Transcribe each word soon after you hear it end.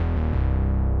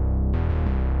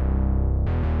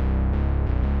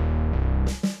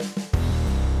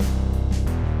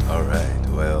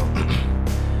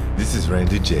This is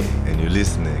Randy J, and you're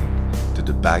listening to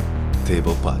the Back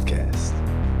Table Podcast.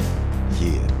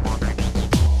 Yeah.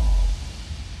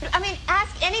 I mean,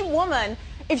 ask any woman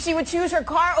if she would choose her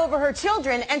car over her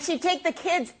children, and she'd take the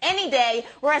kids any day,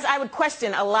 whereas I would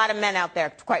question a lot of men out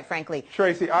there, quite frankly.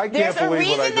 Tracy, I can't There's a believe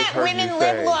what I reason just that heard women you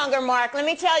live say. longer, Mark. Let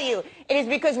me tell you. It is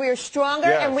because we are stronger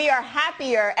Yes. and we are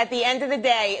happier at the end of the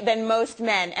day than most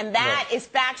men. And that is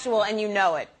factual, and you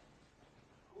know it.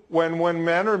 When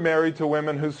men are married to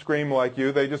women who scream like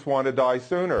you, they just want to die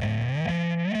sooner.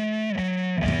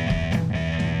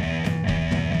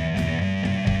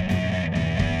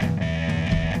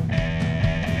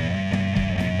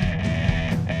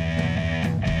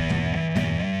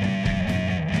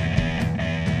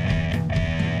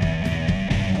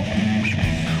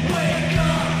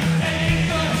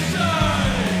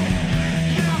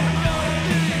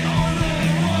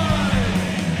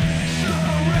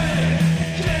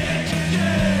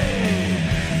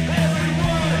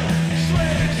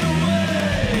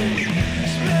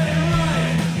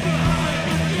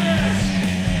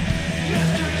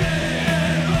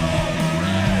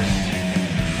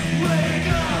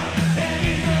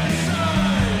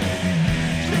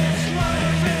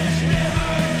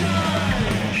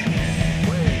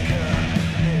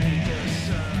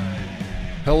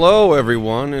 Hello,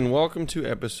 everyone, and welcome to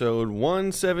episode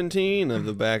 117 of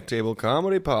the Back Table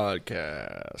Comedy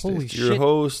Podcast. Holy it's your shit.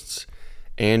 hosts,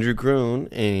 Andrew Kroon,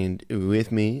 and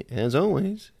with me, as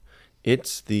always,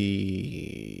 it's the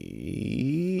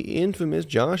infamous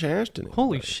Josh Ashton.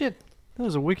 Holy shit. That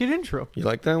was a wicked intro. You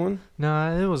like that one?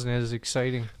 Nah, it wasn't as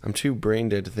exciting. I'm too brain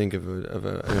dead to think of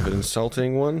an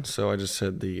insulting one, so I just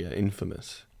said the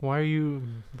infamous. What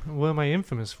am I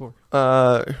infamous for?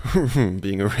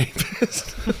 Being a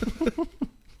rapist.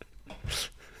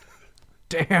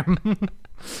 Damn.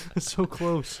 It's so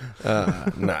close.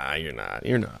 Nah, you're not.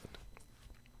 You're not.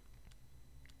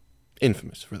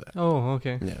 Infamous for that. Oh,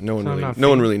 okay. Yeah, no one So I'm really, not no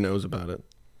one famous. really knows about it.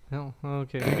 Oh,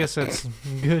 okay. I guess that's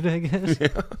good, I guess.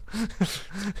 Yeah,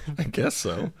 I guess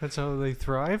so. That's how they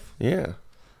thrive? Yeah,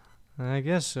 I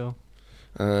guess so.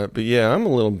 but yeah, I'm a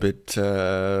little bit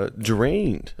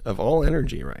drained of all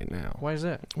energy right now. Why is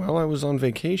that? Well, I was on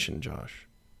vacation, Josh.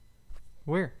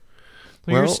 Where?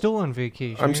 Well, You're still on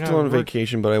vacation. I'm You're still not on at work.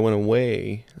 vacation, but I went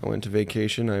away. I went to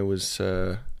vacation. I was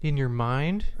In your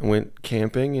mind? I went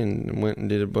camping and went and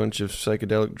did a bunch of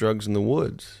psychedelic drugs in the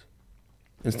woods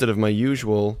instead of my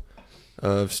usual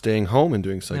of staying home and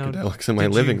doing psychedelics in my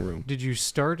living room. Did you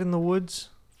start in the woods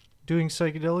doing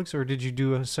psychedelics, or did you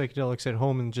do psychedelics at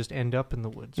home and just end up in the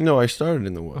woods? No, I started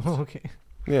in the woods. Oh, okay.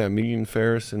 Yeah, me and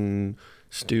Ferris and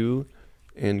Stu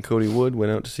and Cody Wood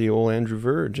went out to see old Andrew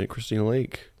Verge at Christina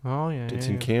Lake. Oh, yeah. Did yeah,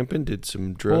 some yeah. camping, did some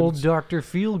Old drugs, Dr.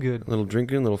 Feelgood. a little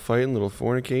drinking, a little fighting, a little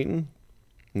fornicating.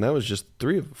 And that was just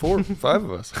 3, 4, 5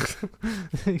 of us.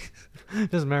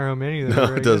 Doesn't matter how many there No,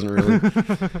 are. I it doesn't really.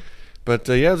 But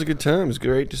yeah, it was a good time. It was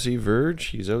great to see Verge.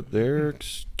 He's out there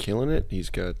just killing it. He's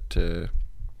got a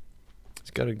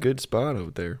good spot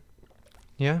out there.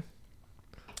 Yeah?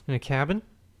 In a cabin?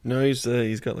 No, he's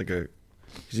got like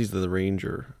he's the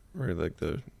ranger or like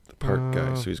the park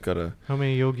guy. Oh. So he's got a How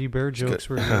many Yogi Bear jokes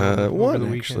were there over one the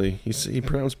weekend? actually. He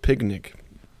pronounced picnic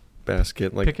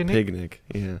basket like Picnic?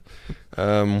 Yeah.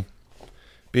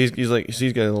 But he's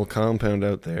got a little compound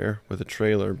out there with a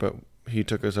trailer, but he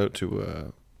took us out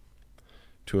to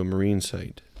a marine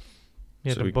site. You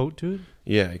had So a boat to it?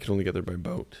 Yeah, you could only get there by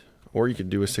boat, or you could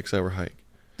do a 6-hour hike.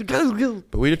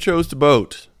 But we chose to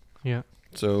boat. Yeah.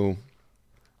 So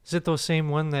Is it the same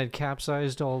one that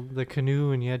capsized all the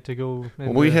canoe and you had to go...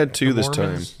 and we the- had 2 the this time.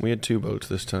 Mormons- We had 2 boats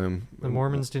this time. The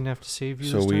Mormons didn't have to save you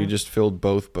So this we time? just filled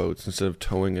both boats instead of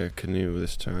towing a canoe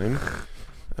this time.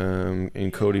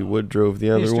 And Cody Wood drove the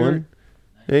other Stuart. one.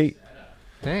 Hey.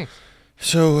 Thanks.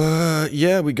 So,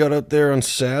 yeah, we got out there on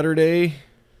Saturday.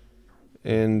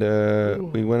 And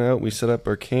we went out, we set up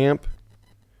our camp.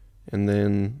 And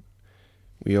then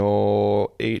we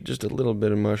all ate just a little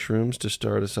bit of mushrooms to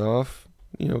start us off.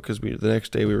 You know, because the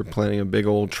next day we were planning a big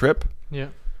old trip. Yeah.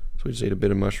 So we just ate a bit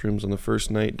of mushrooms on the first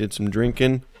night, did some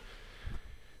drinking,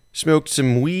 smoked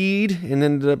some weed, and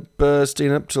ended up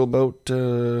staying up till about,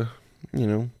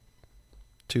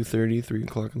 2:30, 3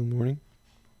 o'clock in the morning.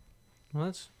 Well,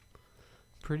 that's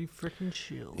pretty freaking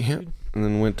chill. Yeah. dude. And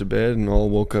then went to bed and all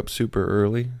woke up super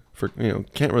early.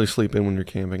 Can't really sleep in when you're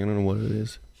camping. I don't know what it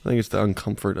is. I think it's the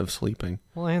uncomfort of sleeping.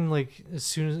 Well, and like, as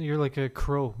soon as you're like a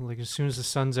crow, like as soon as the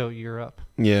sun's out, you're up.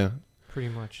 Yeah. Pretty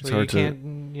much. It's Like, hard to- you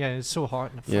can't... Yeah, it's so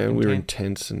hot in a Yeah, fucking we were tent.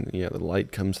 intense, and yeah, the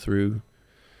light comes through.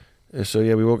 So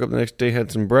yeah, we woke up the next day,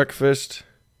 had some breakfast,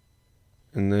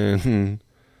 and then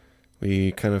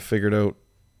we kind of figured out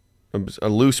a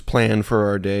loose plan for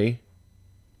our day.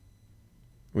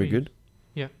 We good?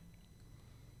 Yeah.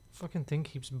 Fucking thing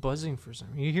keeps buzzing for some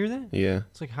reason. You hear that? Yeah.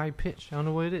 It's like high pitch. I don't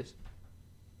know what it is.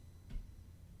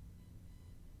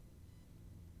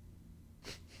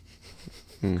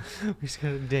 We just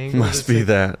got a dangle. Must be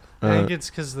that. I think it's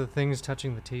because the thing's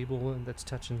touching the table and that's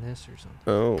touching this or something.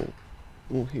 Oh.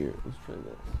 Well, here. Let's try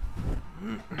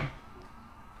that.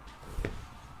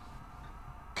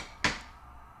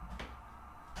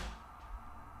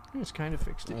 It's kind of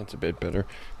fixed it. That's a bit better.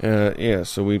 Yeah,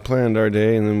 so we planned our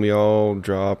day, and then we all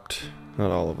dropped.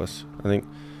 Not all of us. I think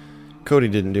Cody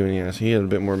didn't do any ass. He had a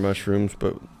bit more mushrooms,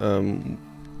 but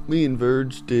me and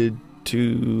Verge did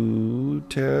 2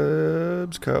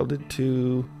 tabs. Kyle did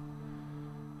 2.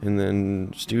 And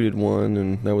then Stu did 1,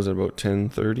 and that was at about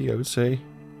 10:30, I would say.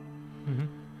 Mm-hmm.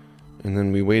 And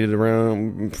then we waited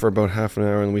around for about half an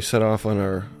hour, and we set off on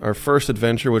our first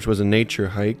adventure, which was a nature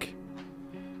hike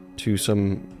to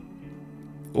some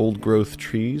old growth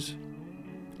trees.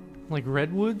 Like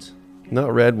redwoods?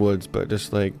 Not redwoods, but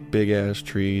just like big ass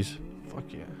trees. Fuck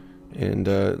yeah. And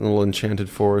a little enchanted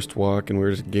forest walk, and we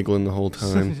were just giggling the whole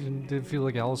time. Did it feel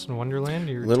like Alice in Wonderland?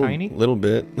 You're Little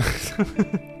bit.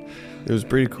 It was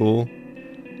pretty cool.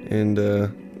 And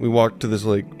we walked to this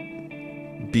like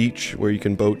beach where you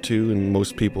can boat to, and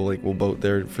most people like will boat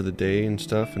there for the day and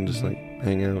stuff, and just like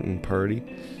hang out and party.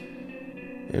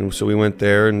 And so we went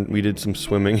there and we did some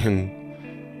swimming,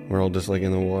 and we're all just like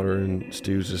in the water, and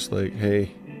Stu's just like,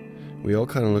 hey, we all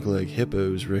kind of look like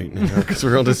hippos right now because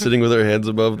we're all just sitting with our heads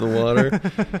above the water.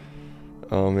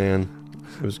 Oh man,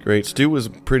 it was great. Stu was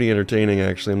pretty entertaining,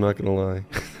 actually. I'm not gonna lie.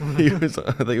 I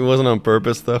think it wasn't on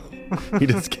purpose though. He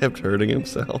just kept hurting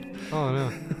himself. Oh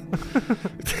no.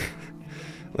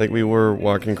 Like we were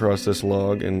walking across this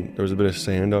log, and there was a bit of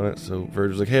sand on it. So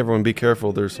Verge was like, hey everyone, be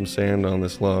careful. There's some sand on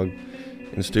this log.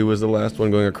 And Stu was the last one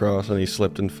going across, and he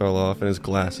slipped and fell off, and his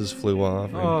glasses flew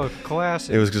off. Oh,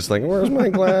 classic. It was just like, where's my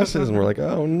glasses? And we're like,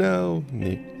 oh no.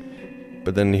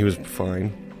 But then he was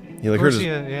fine. He like of course, hurt he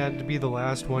his, had to be the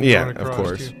last one. yeah, going of across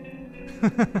course.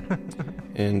 too.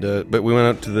 And but we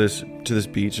went out to this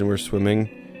beach, and we're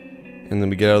swimming, and then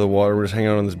we get out of the water. We're just hanging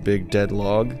out on this big dead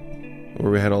log where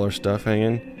we had all our stuff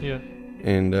hanging. Yeah.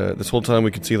 And this whole time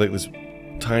we could see like this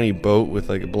tiny boat with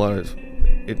like a lot of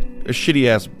a shitty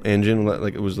ass engine,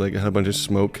 like it was like it had a bunch of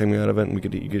smoke coming out of it, and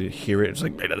you could hear it. It's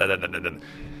like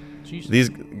Jesus. these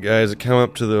guys come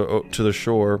up to the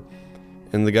shore,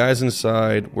 and the guys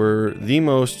inside were the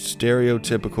most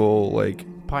stereotypical, like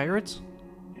Pirates?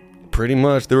 pretty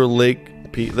much they were they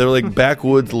were like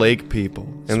backwoods lake people,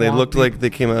 and they Swamp looked people. like they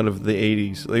came out of the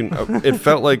 80s. It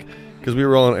felt like, because we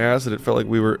were all on acid, it felt like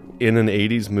we were in an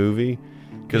 80s movie,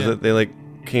 because Yeah. they like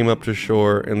came up to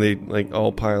shore, and they like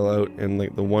all pile out, and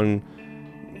like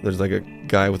there's like a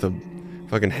guy with a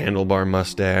fucking handlebar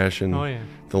mustache, and Oh, yeah.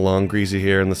 the long greasy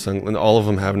hair, and the sun, and all of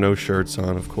them have no shirts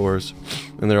on, of course,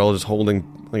 and they're all just holding,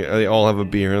 like they all have a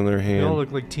beer in their They hand. all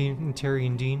look like Terry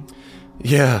and Dean.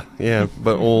 Yeah,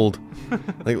 but old.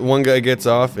 Like one guy gets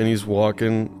off and he's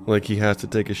walking like he has to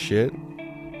take a shit.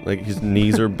 Like his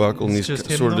knees are buckled and It's he's just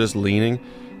him, sort of though? just leaning.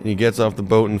 And he gets off the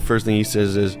boat, and the first thing he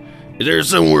says is there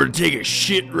somewhere to take a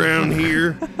shit around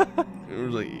here? And we're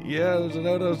like, yeah, there's an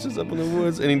outhouse just up in the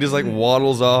woods. And he just like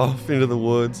waddles off into the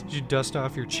woods. Did you dust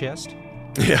off your chest?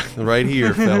 Yeah, right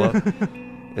here, fella.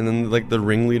 And then like the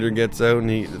ringleader gets out, and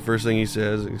the first thing he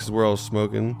says, because we're all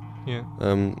smoking, Yeah.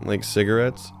 like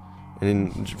cigarettes,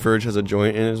 and then Verge has a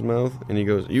joint in his mouth, and he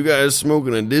goes, you guys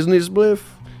smoking a Disney spliff?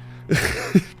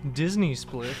 Disney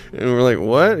split. And we're like,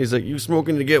 what? He's like, you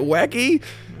smoking to get wacky?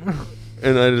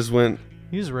 And I just went,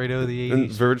 He was right out of the and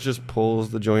 80s. Verge just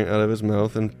pulls the joint out of his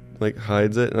mouth and like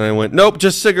hides it, and I went, nope,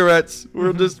 just cigarettes.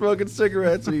 We're just smoking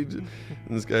cigarettes. And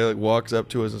this guy like walks up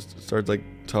to us and starts like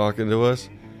talking to us,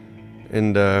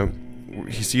 and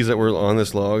he sees that we're on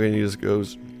this log, and he just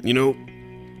goes, you know,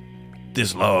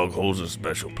 this log holds a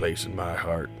special place in my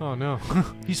heart. Oh, no.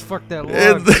 He's fucked that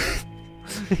And, log.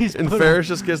 He's and put Ferris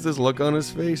just gets this look on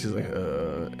his face. He's like,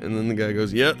 and then the guy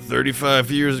goes, yep, 35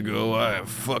 years ago, I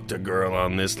fucked a girl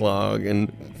on this log.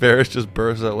 And Ferris just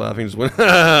bursts out laughing, just went, oh,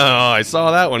 I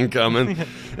saw that one coming.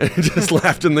 And he just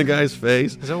laughed in the guy's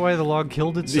face. Is that why the log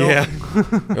killed itself?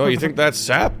 Yeah. Oh, you think that's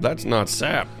sap? That's not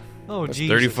sap. Oh, That's geez.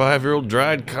 35-year-old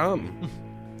dried cum.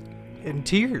 And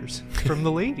tears from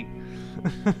the lady.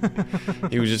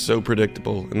 He was just so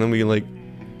predictable. And then we like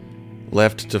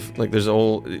left to like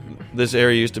this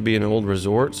area used to be an old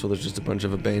resort, so there's just a bunch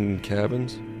of abandoned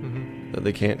cabins that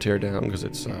they can't tear down because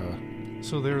it's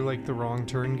So they were like the wrong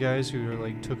turn guys who were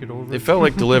like took it over. It felt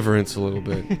like Deliverance a little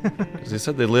bit. 'Cause they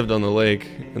said they lived on the lake,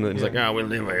 and then he's like, "Oh, we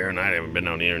live here, and I haven't been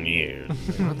down here in years."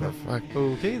 Like, what the fuck?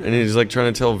 Okay then. And he's like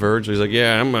trying to tell Virgil, he's like,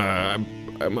 "Yeah,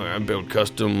 I build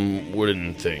custom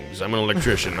wooden things. I'm an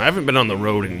electrician. I haven't been on the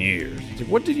road in years." He's like,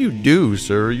 "What did you do,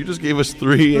 sir? You just gave us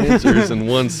 3 answers in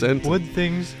one sentence." Wood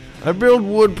things. I build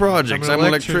wood projects. I'm I'm an an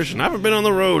electrician. I haven't been on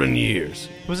the road in years.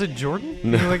 Was it Jordan?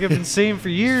 No. Like I've been saying for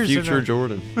years. Future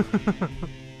Jordan.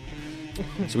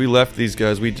 So we left these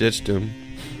guys. We ditched them.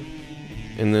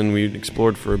 And then we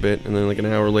explored for a bit. And then like an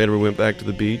hour later, we went back to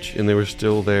the beach. And they were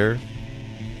still there.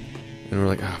 And we're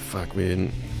like, fuck, we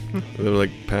didn't. They were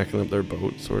like packing up their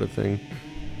boat sort of thing.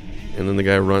 And then the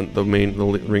guy the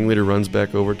ringleader runs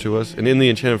back over to us. And in the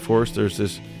Enchanted Forest, there's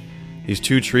these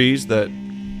 2 trees that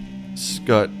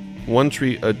got one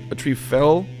tree, a tree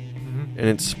fell, and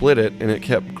it split it, and it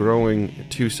kept growing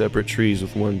 2 separate trees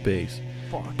with one base.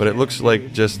 But it looks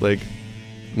like just like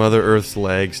Mother Earth's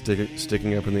leg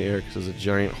sticking up in the air because there's a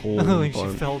giant hole in the Like she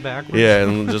bottom. fell backwards. Yeah,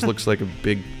 and it just looks like a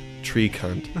big tree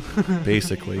cunt,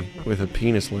 basically, with a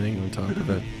penis laying on top of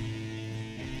it.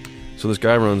 So this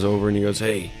guy runs over and he goes,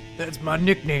 "Hey, That's my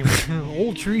nickname.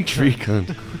 Old tree tree cunt.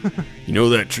 cunt. You know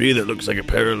that tree that looks like a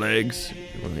pair of legs?"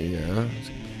 Well, yeah.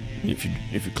 If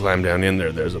you climb down in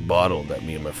there, there's a bottle that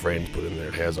me and my friends put in there.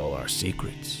 It has all our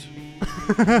secrets.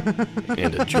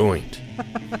 And a joint.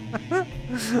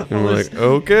 And we're like, Did he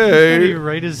okay.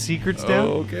 write his secrets down?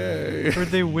 Okay. Or did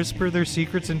they whisper their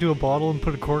secrets into a bottle and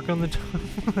put a cork on the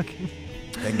top?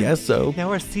 I guess so.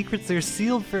 Now our secrets are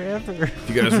sealed forever. If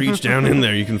you guys reach down in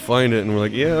there, you can find it. And we're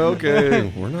like, yeah,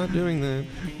 okay. We're not doing that.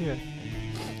 Yeah.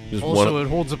 Just Also, it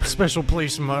holds a special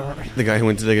place in my heart. the guy who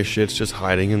went to take a shit's just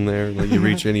hiding in there. Like, you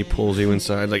reach in, he pulls you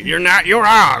inside. Like, you're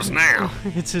ours now.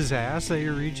 It's his ass that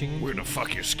you're reaching in. We're gonna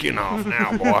fuck your skin off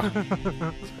now, boy.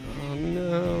 Oh,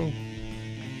 no.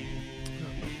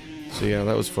 So, yeah,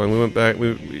 that was fun. We went back,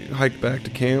 we hiked back to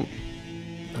camp,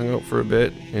 hung out for a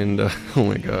bit, and, oh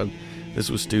my god, this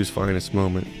was Stu's finest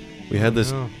moment. We had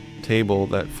this Oh. table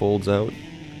that folds out.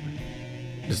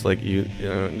 Just like you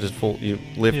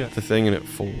lift the thing and it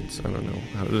folds. I don't know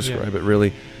how to describe it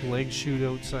really. Legs shoot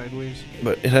out sideways.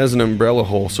 But it has an umbrella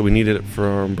hole, so we needed it for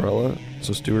our umbrella.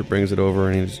 So Stuart brings it over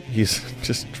and he's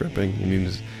just tripping. And he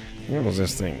just, how does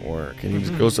this thing work? And he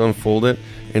just goes to unfold it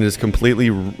and just completely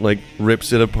like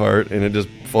rips it apart and it just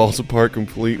falls apart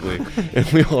completely. And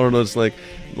we all are just like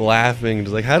laughing,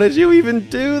 just like, how did you even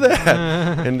do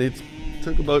that? And it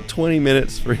took about 20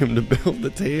 minutes for him to build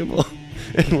the table.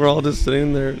 And we're all just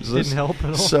sitting there just Didn't help at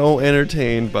all. so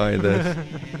entertained by this.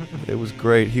 It was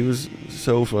great. He was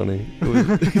so funny.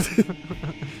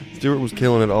 Stuart was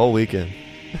killing it all weekend.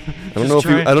 I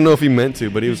don't know if he meant to,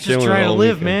 but he was He's killing just it trying all to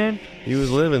live, weekend. man. He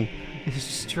was living. He's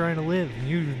just trying to live. And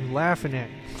you laughing at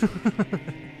it.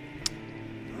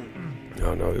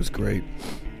 Oh no, it was great.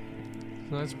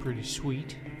 So that's pretty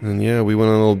sweet. And yeah, we went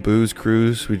on a little booze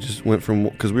cruise. We just went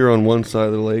because we were on one side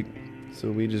of the lake,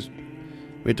 so we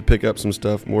had to pick up some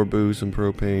stuff, more booze and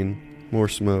propane, more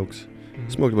smokes.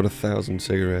 Smoked about 1,000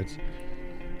 cigarettes.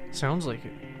 Sounds like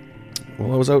it.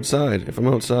 Well, I was outside. If I'm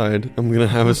outside, I'm gonna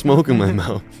have a smoke in my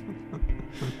mouth.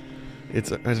 It's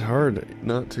hard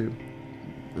not to.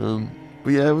 But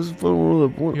yeah, it was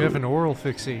fun. You have an oral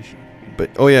fixation.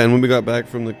 But oh yeah, and when we got back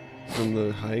from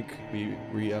the hike, we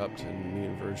re-upped, and me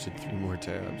and Verge did 3 more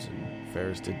tabs, and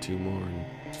Ferris did 2 more, and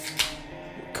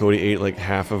Cody ate like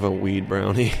half of a weed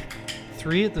brownie.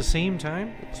 3 at the same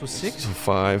time? So 6? So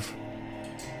 5.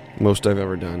 Most I've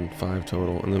ever done. 5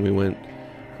 total. And then we went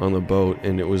on the boat,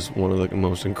 and it was one of the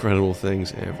most incredible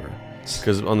things ever.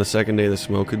 Because on the second day, the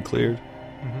smoke had cleared.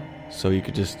 Mm-hmm. So you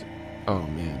could just... Oh,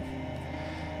 man.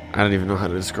 I don't even know how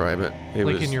to describe it. It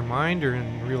Like was, in your mind or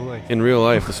in real life? in real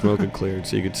life, the smoke had cleared,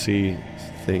 so you could see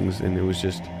things, and it was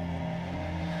just...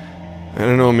 I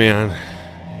don't know, man.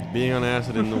 Being on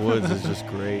acid in the woods is just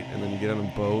great. And then you get on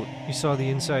a boat. You saw the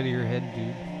inside of your head,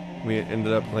 dude. We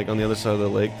ended up like on the other side of the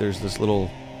lake. There's this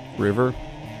little river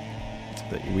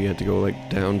that we had to go like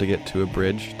down to get to a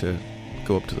bridge to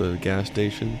go up to the gas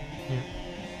station. Yeah.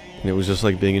 And it was just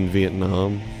like being in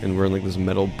Vietnam, and we're in like this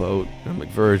metal boat. And I'm like,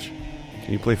 Verge,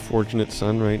 can you play Fortunate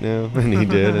Son right now? And he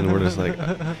did, and we're just like,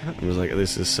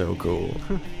 this is so cool.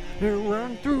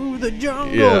 Run through the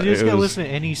jungle. Yeah, you just it gotta was- listen to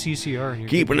any CCR. And you're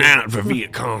Keep good an to eye go. out for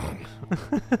Viet Cong.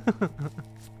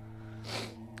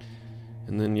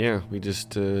 And then yeah, we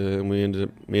just we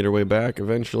made our way back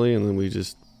eventually, and then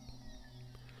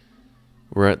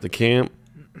we're at the camp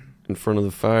in front of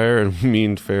the fire, and me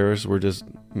and Ferris were just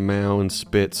mowing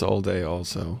spits all day.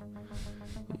 Also,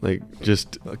 like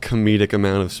just a comedic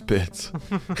amount of spits,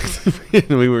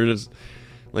 and we were just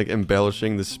like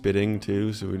embellishing the spitting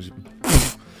too, so we just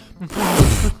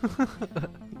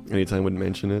anytime we'd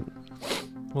mention it.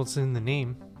 Well, it's in the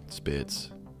name.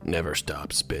 Spits. Never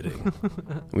stop spitting.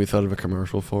 We thought of a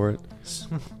commercial for it.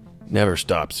 Never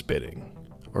stop spitting.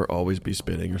 Or always be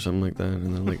spitting or something like that.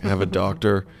 And then like have a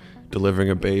doctor delivering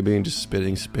a baby and just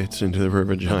spitting spits into her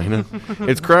vagina.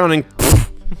 It's crowning.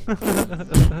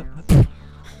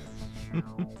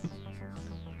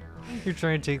 You're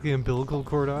trying to take the umbilical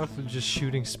cord off and just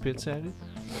shooting spits at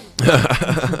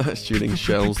it? Shooting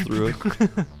shells through it.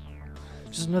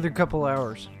 Just another couple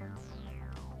hours.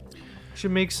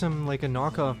 Should make some, like a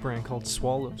knockoff brand called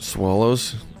Swallows.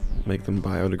 Swallows? Make them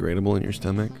biodegradable in your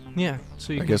stomach? Yeah.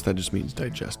 So you I guess that just means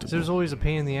digestible. There's always a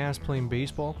pain in the ass playing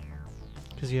baseball.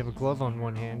 Because you have a glove on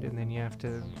one hand and then you have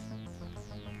to...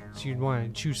 So you'd want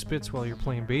to chew spits while you're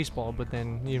playing baseball, but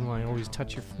then you want to always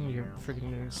touch your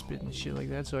freaking spit and shit like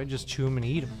that. So I just chew them and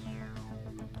eat them.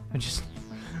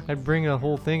 I'd bring a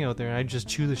whole thing out there and I'd just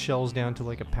chew the shells down to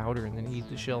like a powder and then eat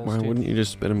the shells. Why wouldn't you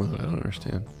just spit them out? I don't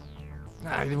understand.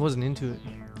 I wasn't into it.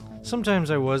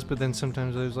 Sometimes I was, but then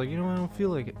sometimes I was like, you know what, I don't feel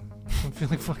like it. I don't feel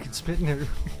like fucking spitting it.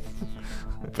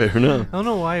 Fair enough. I don't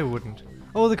know why I wouldn't.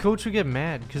 Oh, the coach would get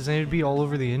mad because then it'd be all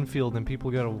over the infield and people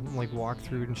gotta like walk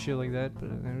through it and shit like that. But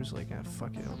I was like,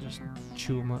 fuck it, I'll just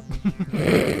chew them up.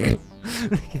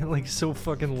 Get like so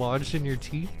fucking lodged in your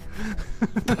teeth.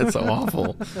 That's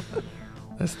awful.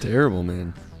 That's terrible,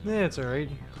 man. Yeah, it's alright.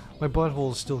 My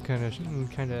butthole is still kind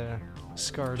of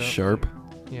scarred up. Sharp.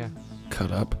 Yeah.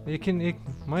 Cut up.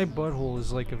 My butthole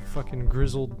is like a fucking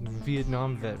grizzled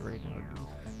Vietnam vet right now.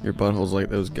 Your butthole's like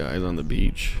those guys on the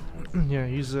beach. Yeah,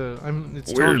 he's Where's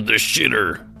the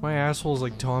shitter? My asshole's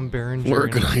like Tom Berenger. Where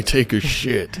can I take a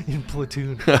shit? In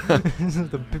Platoon.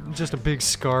 Just a big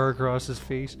scar across his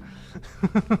face.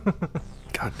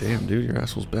 God damn, dude, your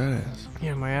asshole's badass.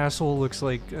 Yeah, my asshole looks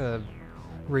like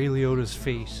Ray Liotta's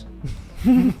face.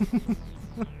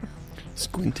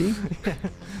 Squinty?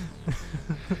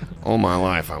 All my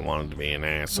life I wanted to be an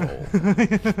asshole.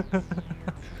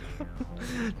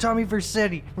 Tommy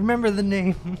Vercetti. Remember the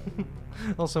name.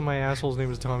 Also, my asshole's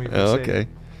name is Tommy Vercetti. Oh, okay.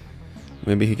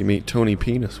 Maybe he can meet Tony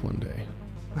Penis one day.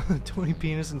 Tony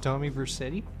Penis and Tommy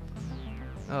Vercetti?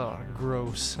 Oh,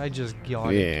 gross. I just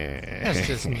got it. That's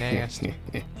just nasty.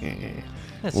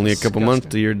 That's Only a couple months disgusting.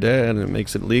 to your dad and it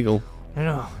makes it legal. I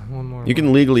know. One more. You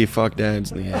can legally fuck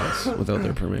dads in the ass without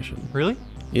their permission. Really?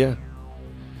 Yeah.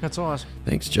 That's awesome.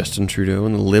 Thanks, Justin Trudeau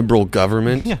and the Liberal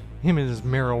government. Yeah, him and his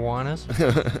marijuanas.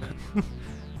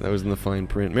 That was in the fine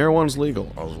print. Marijuana's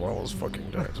legal, as well as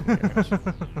fucking dads in the ass.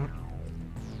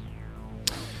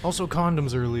 Also,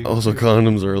 condoms are illegal. Also,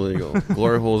 condoms are illegal.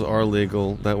 Glory holes are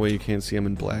legal. That way you can't see them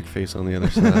in blackface on the other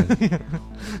side.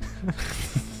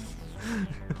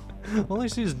 All I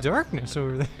see is darkness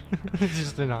over there.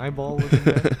 Just an eyeball looking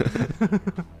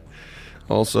back.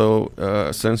 Also,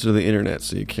 censor the internet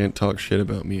so you can't talk shit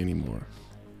about me anymore.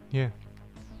 Yeah.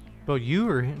 About you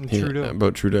or Trudeau? Yeah,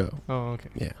 about Trudeau. Oh, okay.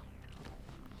 Yeah.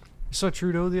 You saw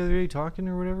Trudeau the other day talking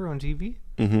or whatever on TV?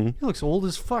 Mm-hmm. He looks old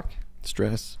as fuck.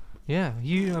 Stress. Yeah.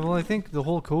 Well, I think the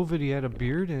whole COVID he had a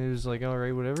beard and it was like, all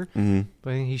right, whatever. Mm-hmm.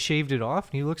 But he shaved it off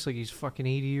and he looks like he's fucking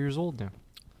 80 years old now.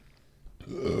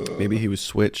 Maybe he was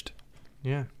switched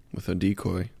Yeah. with a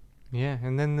decoy. Yeah.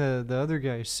 And then the other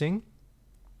guy, Singh.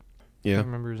 I Yeah. can't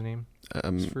remember his name.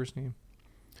 His first name.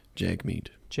 Jagmeet.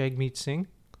 Jagmeet Singh.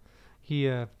 He,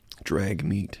 Drag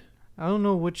meat. I don't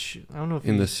know if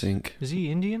In the he's- sink. Is he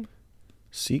Indian?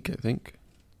 Sikh, I think.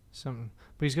 Something.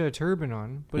 But he's got a turban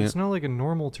on, but Yeah. it's not like a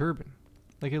normal turban.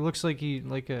 Like it looks like you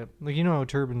know how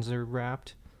turbans are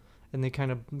wrapped and they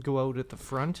kind of go out at the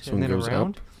front So and it then goes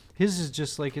around. up? His is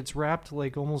just like it's wrapped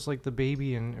like almost like the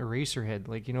baby in Eraserhead.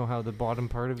 Like you know how the bottom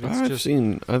part of it's I've just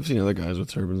seen other guys with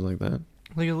turbans like that.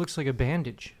 like it looks like a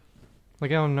bandage.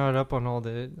 Like I'm not up on all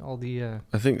the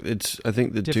I think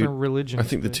the different two religions. I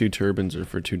think the but- two turbans are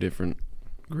for two different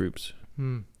groups.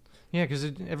 Yeah, because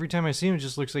every time I see him, it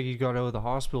just looks like he got out of the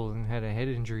hospital and had a head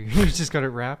injury. He's just got it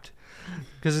wrapped.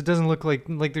 Because it doesn't look like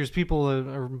there's people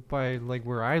are by like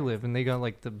where I live, and they got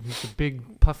like the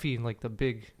big puffy and like the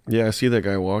big. Yeah, I see that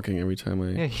guy walking every time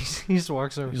Yeah, he just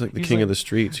walks over. He's like the king of the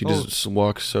streets. He just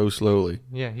walks so slowly.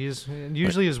 Yeah,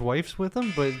 usually his wife's with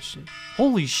him, but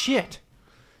holy shit!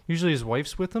 Usually his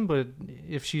wife's with him, but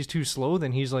if she's too slow,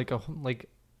 then he's like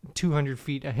 200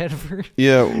 feet ahead of her.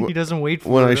 Yeah, he doesn't wait for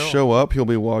when her I at all. show up, he'll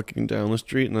be walking down the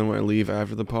street, and then when I leave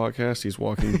after the podcast, he's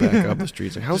walking back up the street.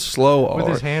 It's like, how slow are with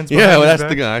his hands Yeah, behind well, his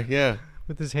that's the back. guy. Yeah,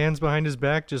 With his hands behind his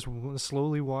back, just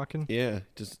slowly walking. Yeah,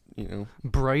 just,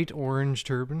 Bright orange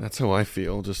turban. that's how I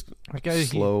feel. Just That guy,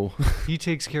 slow. He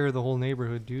takes care of the whole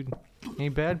neighborhood, dude. Any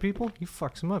bad people, he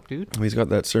fucks them up, dude. He's got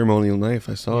that ceremonial knife.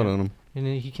 I saw it on him. And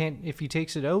then he can't, if he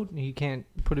takes it out, he can't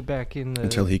put it back in the...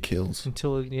 Until he kills.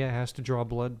 Until it has to draw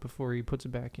blood before he puts it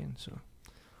back in, so...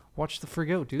 Watch the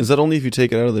frig out, dude. Is that only if you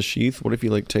take it out of the sheath? What if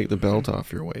you, take the belt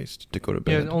off your waist to go to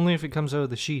bed? Yeah, only if it comes out of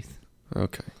the sheath.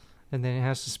 Okay. And then it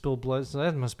has to spill blood, so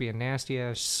that must be a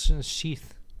nasty-ass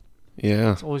sheath.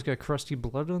 Yeah. It's always got crusty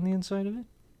blood on the inside of it?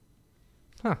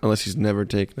 Huh. Unless he's never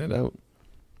taken it out.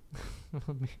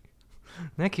 In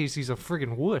that case, he's a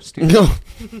friggin' wuss, dude. No.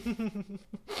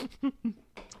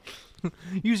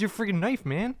 Use your friggin' knife,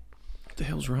 man. What the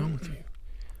hell's wrong with you?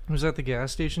 I was at the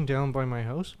gas station down by my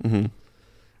house. Mm-hmm.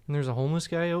 And there's a homeless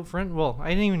guy out front. Well, I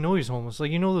didn't even know he's homeless.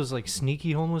 Like, those,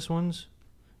 sneaky homeless ones?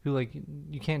 Who,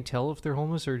 you can't tell if they're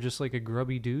homeless or just, a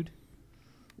grubby dude?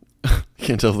 You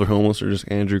can't tell if they're homeless or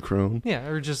just Andrew Crone. Yeah,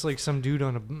 or just, some dude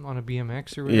on a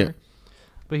BMX or whatever. Yeah.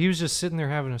 But he was just sitting there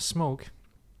having a smoke.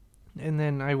 And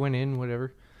then I went in,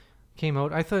 whatever. Came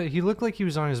out. I thought he looked like he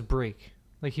was on his break.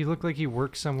 He looked like he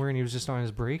worked somewhere and he was just on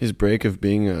his break. His break of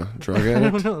being a drug addict? I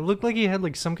don't know. It looked like he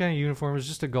had, some kind of uniform. It was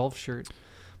just a golf shirt.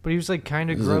 But he was,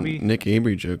 kind of grubby. Nick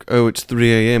Avery joke. Oh, it's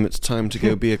 3 a.m. It's time to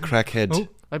go be a crackhead. Oh,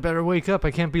 I better wake up. I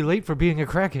can't be late for being a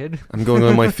crackhead. I'm going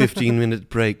on my 15-minute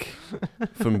break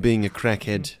from being a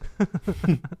crackhead.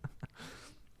 But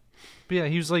yeah,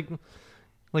 he was he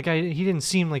didn't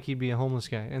seem like he'd be a homeless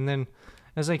guy. And then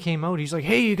as I came out, he's like,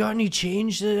 hey, you got any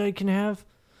change that I can have?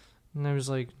 And I was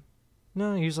like,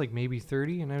 no. He was like, maybe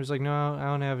 30. And I was like, no, I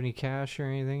don't have any cash or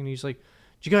anything. And he's like,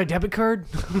 you got a debit card?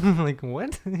 I'm like,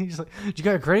 what? He's like, you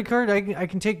got a credit card? I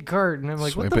can take a card. And I'm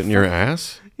like, Swipe what the it in your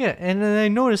ass? Yeah, and then I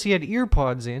noticed he had ear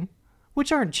pods in,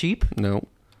 which aren't cheap. No.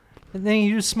 And then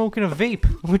he was smoking a vape,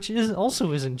 which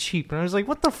also isn't cheap. And I was like,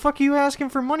 what the fuck are you asking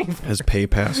for money for? Has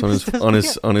PayPass on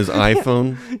his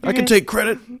iPhone. I can take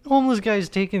credit. Homeless guy's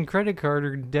taking credit card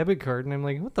or debit card, and I'm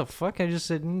like, what the fuck? I just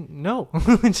said no.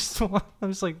 I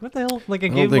was like, what the hell? I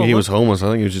don't think he was homeless. I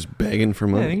think he was just begging for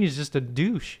money. Yeah, I think he's just a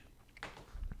douche.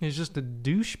 He's just a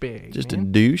douchebag. Just a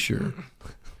doucher.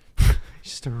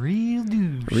 Just a real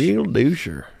douche. Real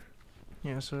doucher.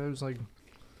 Yeah, so I was like,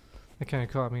 that kind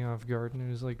of caught me off guard, and it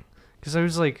was like, because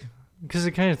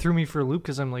it kind of threw me for a loop,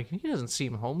 because I'm like, he doesn't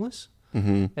seem homeless.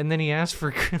 Mm-hmm. And then he asked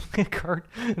for a card,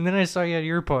 and then I saw he had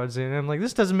earpods in, and I'm like,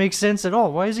 this doesn't make sense at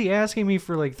all. Why is he asking me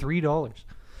for $3?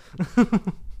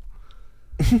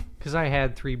 Because I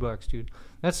had $3, dude.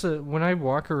 That's when I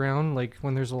walk around,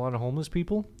 when there's a lot of homeless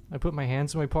people, I put my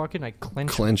hands in my pocket and I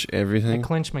clench everything. I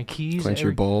clench my keys. Clench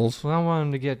your balls. Well, I don't want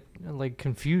them to get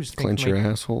confused. Clench your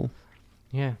asshole.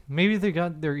 Yeah, maybe they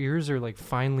got their ears are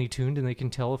finely tuned and they can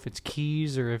tell if it's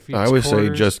keys or if it's I always quarters.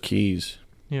 say just keys.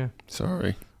 Yeah.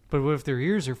 Sorry. But what if their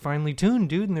ears are finely tuned,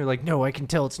 dude? And they're like, no, I can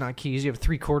tell it's not keys. You have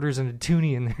 3 quarters and a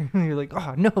toonie in there. And you're like,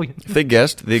 oh, no. If they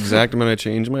guessed the exact amount of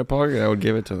change in my pocket, I would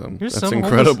give it to them. There's That's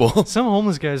incredible. Some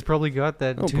homeless guys probably got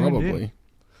that tuned probably. in.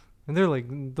 And they're like,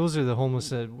 those are the homeless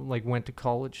that went to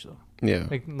college, though. Yeah.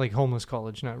 Like homeless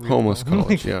college, not real homeless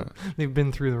college, yeah. They've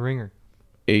been through the ringer.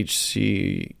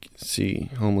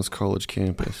 HCC, Homeless College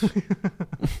Campus.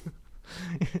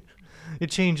 It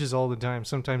changes all the time.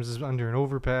 Sometimes it's under an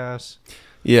overpass.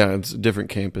 Yeah, it's a different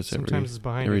campus Sometimes it's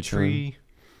behind a tree.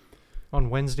 On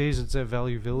Wednesdays, it's at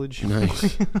Value Village.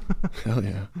 Nice. Hell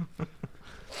yeah.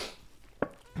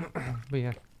 But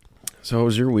yeah. So how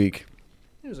was your week?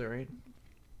 It was alright.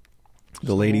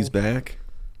 The lady's back?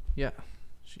 Yeah.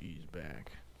 She's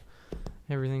back.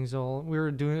 Everything's all... We were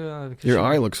doing... your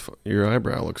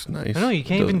eyebrow looks nice. I know, you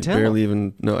can't even tell. Barely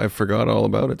even... No, I forgot all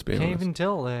about it, to be honest. Can't even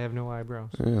tell I have no eyebrows.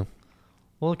 Yeah.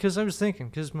 Well, because I was thinking,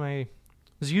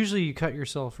 because usually you cut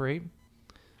yourself, right?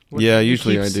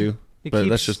 Usually I do. But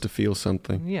that's just to feel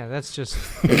something. Yeah, that's just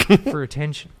for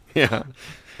attention. Yeah.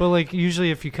 But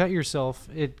usually if you cut yourself,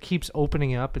 it keeps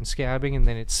opening up and scabbing, and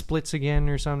then it splits again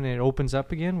or something, and it opens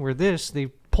up again. Where this, they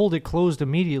pulled it closed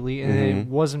immediately, and it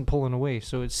wasn't pulling away,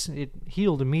 so it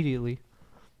healed immediately.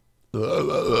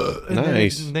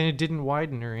 Nice. Then it didn't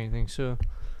widen or anything, so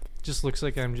it just looks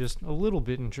like I'm just a little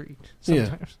bit intrigued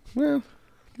sometimes. Yeah. Well,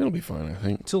 it'll be fine, I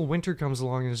think. Until winter comes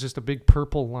along, and it's just a big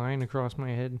purple line across my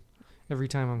head every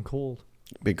time I'm cold.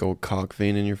 Big old cock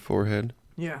vein in your forehead.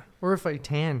 Yeah. Or if I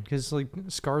tan, because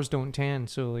scars don't tan,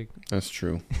 so That's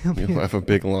true. You'll have a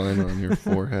big line on your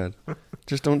forehead.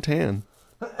 Just don't tan.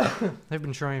 I've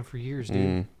been trying for years,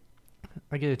 dude.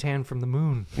 I get a tan from the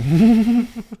moon.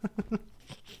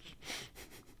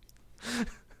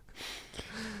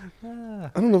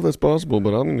 I don't know if that's possible,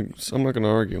 but I'm not gonna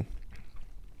argue.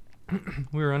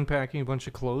 we were unpacking a bunch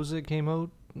of clothes that came out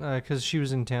because she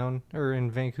was in town or in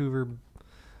Vancouver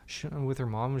with her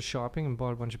mom, was shopping and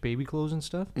bought a bunch of baby clothes and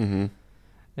stuff. Mm-hmm.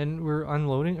 And we're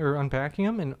unloading or unpacking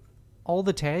them, and all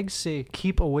the tags say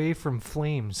 "keep away from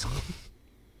flames."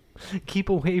 Keep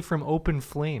away from open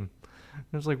flame.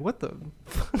 I was like, what the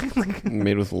fuck?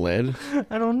 Made with lead?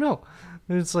 I don't know.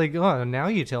 It's like, oh, now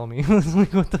you tell me.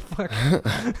 Like, what the fuck?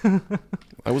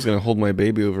 I was going to hold my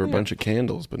baby over a bunch of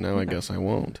candles, but now I guess I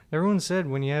won't. Everyone said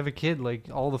when you have a kid, like,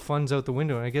 all the fun's out the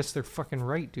window. And I guess they're fucking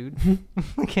right, dude.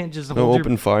 You can't just No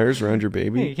open fires around your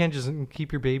baby? Yeah, you can't just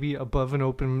keep your baby above an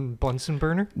open Bunsen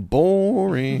burner.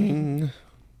 Boring.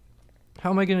 How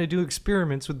am I going to do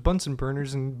experiments with Bunsen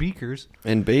burners and beakers?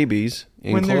 And babies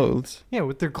in when clothes. Yeah,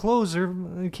 with their clothes,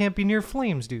 they can't be near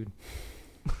flames, dude.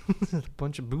 A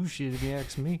bunch of bullshit if you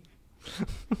ask me.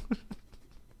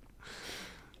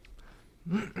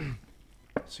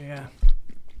 So, yeah.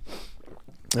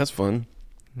 That's fun.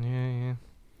 Yeah.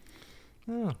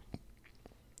 Oh.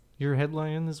 You're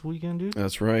headlining this weekend, dude?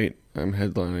 That's right. I'm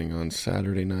headlining on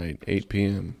Saturday night, 8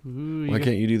 p.m. Ooh, Why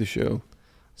can't you do the show?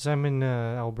 So I'm in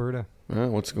Alberta.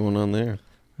 What's going on there?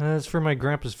 It's for my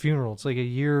grandpa's funeral. It's like a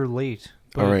year late.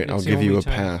 All right, I'll give you a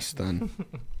pass then.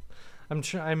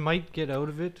 I might get out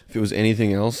of it. If it was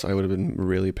anything else, I would have been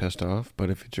really pissed off. But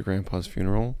if it's your grandpa's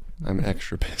funeral, I'm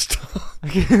extra pissed off.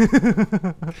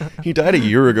 He died a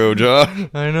year ago, Josh.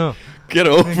 I know. Get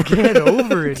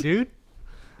over it, dude.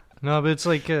 No, but it's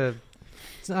like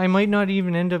I might not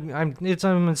even end up.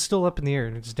 I'm still up in the air.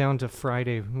 It's down to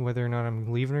Friday whether or not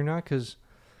I'm leaving or not, because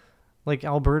like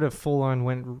Alberta full on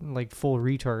went like full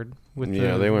retard with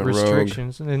they went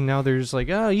restrictions, rogue. and now there's like,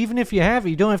 even if you have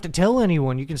it, you don't have to tell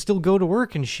anyone. You can still go to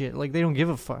work and shit. Like they don't give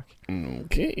a fuck.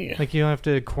 Okay. Like you don't have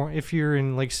to if you're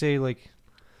in like say like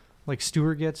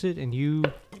Stuart gets it and you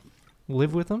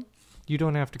live with him, you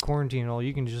don't have to quarantine at all.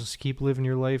 You can just keep living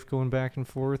your life, going back and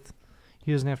forth.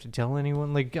 He doesn't have to tell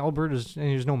anyone. Like Alberta's, and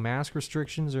there's no mask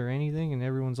restrictions or anything, and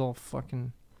everyone's all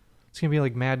fucking. It's gonna be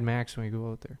like Mad Max when we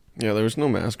go out there. Yeah, there was no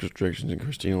mask restrictions in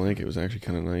Christina Lake. It was actually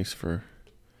kind of nice to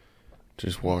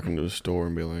just walk into a store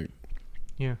and be like,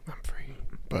 "Yeah, I'm free."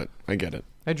 But I get it.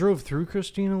 I drove through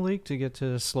Christina Lake to get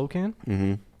to Slocan,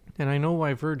 and I know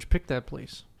why Verge picked that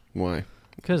place. Why?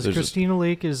 Because Christina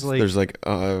Lake is like... There's like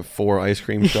 4 ice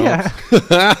cream shops.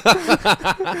 Yeah.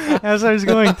 As I was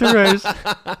going through,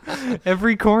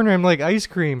 every corner I'm like, ice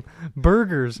cream,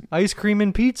 burgers, ice cream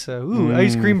and pizza. Ooh,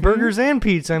 ice cream, burgers, and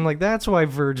pizza. I'm like, that's why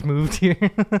Verge moved here.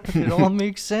 It all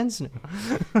makes sense now.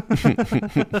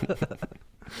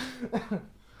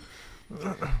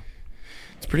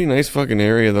 It's a pretty nice fucking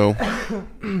area, though.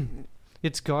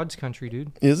 It's God's country,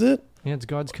 dude. Is it? Yeah, it's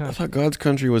God's country. I thought God's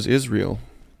country was Israel.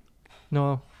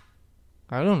 No,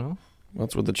 I don't know.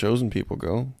 That's where the chosen people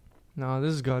go. No,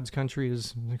 this is God's country,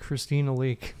 is Christina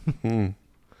Lake.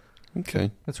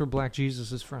 Okay. That's where Black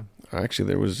Jesus is from. Actually,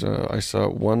 there was, I saw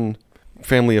one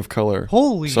family of color.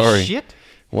 Holy shit.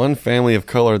 One family of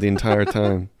color the entire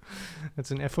time.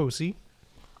 That's an FOC?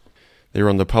 They were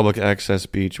on the public access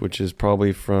beach, which is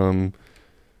probably from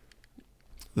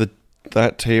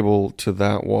that table to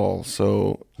that wall.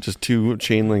 So just 2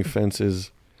 chain link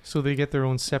fences. So they get their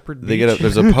own separate beach?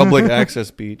 There's a public access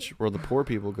beach where the poor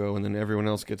people go, and then everyone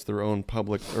else gets their own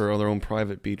public or their own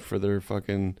private beach for their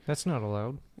fucking... That's not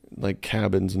allowed. Like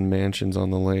cabins and mansions on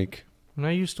the lake. When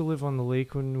I used to live on the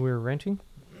lake when we were renting,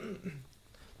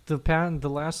 the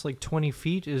last like 20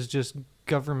 feet is just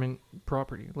government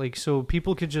property. Like, so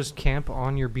people could just camp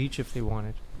on your beach if they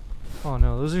wanted. Oh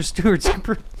no, those are Stuart's...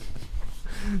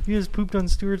 You just pooped on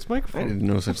Stuart's microphone. I didn't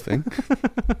know such thing.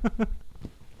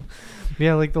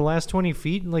 Yeah, like the last 20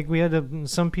 feet, like we had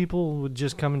some people would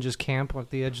just come and just camp at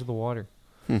the edge of the water.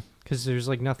 Because there's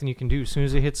like nothing you can do. As soon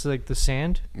as it hits like the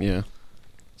sand, yeah,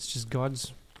 it's just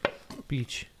God's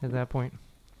beach at that point.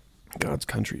 God's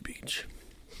country beach.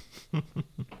 I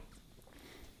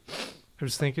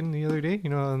was thinking the other day, you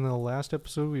know, in the last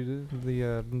episode we did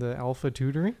the alpha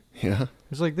tutoring. Yeah.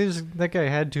 It's like that guy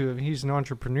had to. He's an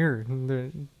entrepreneur.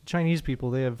 The Chinese people,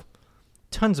 they have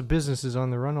tons of businesses on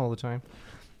the run all the time.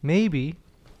 Maybe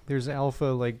there's alpha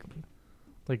like.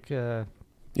 You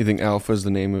think Alpha is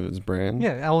the name of his brand?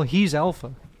 Yeah, he's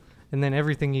alpha, and then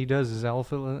everything he does is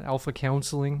alpha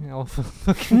counseling, alpha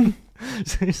fucking.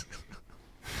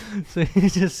 So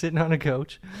he's just sitting on a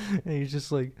couch, and he's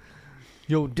just like,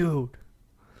 "Yo, dude,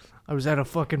 I was at a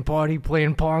fucking party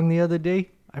playing Pong the other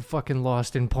day. I fucking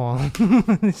lost in Pong."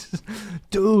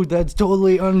 Dude, that's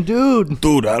totally undude.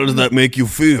 Dude, how does that make you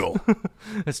feel?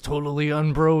 That's totally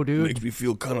unbro, dude. Makes me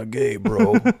feel kind of gay,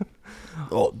 bro.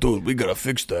 Oh, dude, we gotta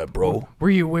fix that, bro. Were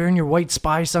you wearing your white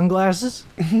spy sunglasses?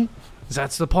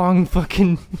 That's the Pong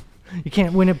fucking You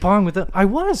can't win at Pong with I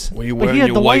was. Were you But wearing he had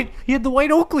your the white- He had the white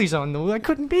Oakleys on though. I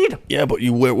couldn't beat him. Yeah, but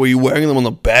were you wearing them on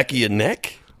the back of your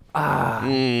neck?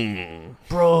 Bro.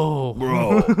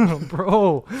 Bro.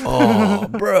 Bro. Oh,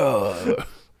 bro.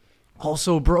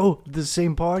 Also, bro, the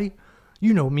same party.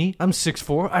 You know me. I'm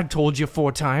 6'4". I told you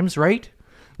 4 times, right?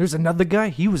 There's another guy.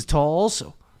 He was tall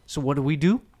also. So what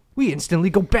do? We instantly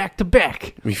go back to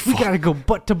back. We gotta go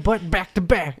butt to butt, back to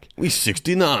back. We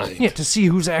 69. Yeah, to see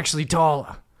who's actually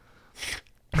taller.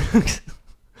 Have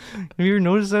you ever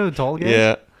noticed that with tall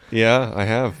guys? Yeah, I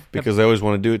have. Because I always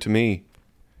want to do it to me.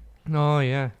 Oh,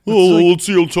 yeah. Let's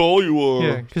see how tall you are.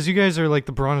 Yeah, because you guys are like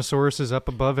the brontosauruses up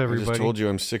above I everybody. just told you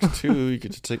I'm 6'2". You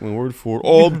get to take my word for it.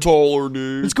 Oh, I'm taller,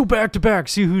 dude. Let's go back to back,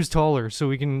 see who's taller, so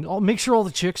we can make sure all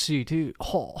the chicks see too.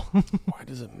 Oh. Why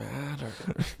does it matter?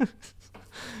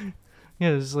 Yeah,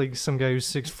 there's like some guy who's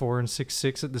 6'4" and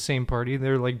 6'6" at the same party.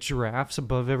 They're like giraffes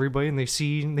above everybody, and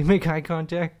they make eye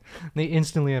contact. And they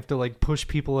instantly have to like push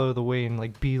people out of the way and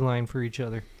like beeline for each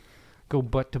other. Go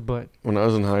butt to butt. When I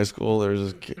was in high school, there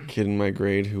was this kid in my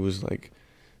grade who was like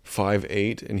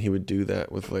 5'8", and he would do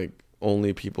that with like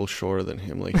only people shorter than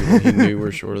him. Like he knew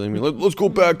we're shorter than me. Let's go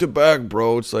back to back,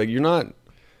 bro. It's like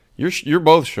you're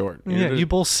both short. You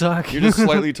both suck. You're just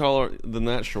slightly taller than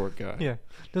that short guy. Yeah,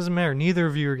 doesn't matter. Neither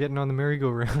of you are getting on the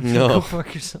merry-go-round. No. Go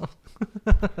fuck yourself.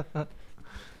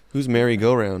 Who's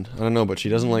merry-go-round? I don't know, but she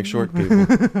doesn't like short people.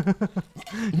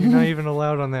 You're not even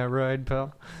allowed on that ride,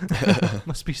 pal.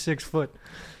 Must be 6 foot.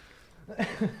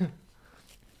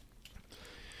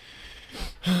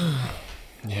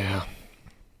 Yeah.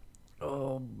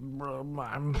 Oh, bro,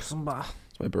 It's my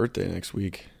birthday next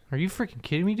week. are you freaking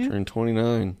kidding me, dude? Turn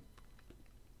 29.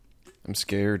 I'm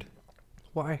scared.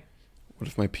 Why? What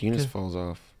if my penis falls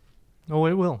off? Oh,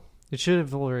 it will. It should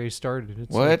have already started.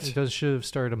 What? It should have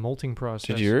started a molting process.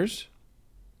 Did yours?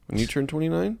 When you turn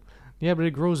 29? Yeah, but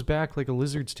it grows back like a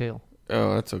lizard's tail.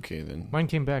 Oh, that's okay then. Mine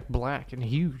came back black and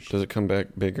huge. Does it come back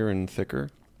bigger and thicker?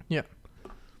 Yeah.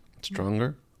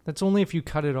 Stronger? That's only if you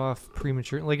cut it off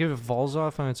premature. Like if it falls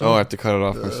off on its own. Oh, I have to cut it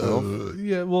off myself?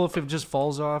 Yeah, well, if it just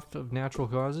falls off of natural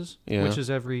causes, Yeah. which is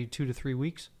every 2 to 3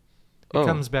 weeks, it Oh.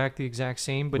 comes back the exact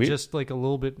same, but just like a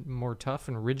little bit more tough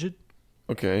and rigid,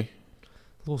 Okay.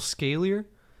 a little scalier.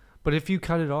 But if you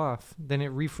cut it off, then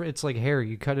it's like hair.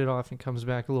 You cut it off and it comes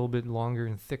back a little bit longer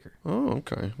and thicker. Oh,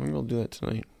 okay. Maybe I'll do that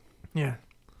tonight. Yeah.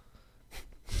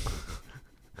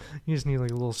 You just need like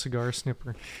a little cigar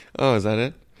snipper. Oh, is that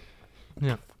it?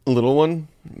 Yeah. A little one?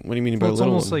 What do you mean by Well, it's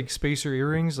little almost one? like spacer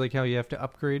earrings, like how you have to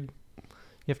upgrade.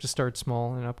 You have to start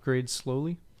small and upgrade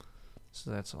slowly.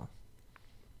 So that's all.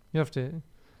 You have to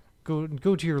go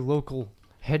to your local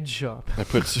head shop. I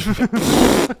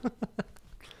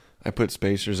put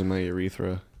spacers in my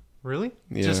urethra. Really?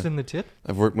 Yeah. Just in the tip?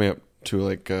 I've worked my up to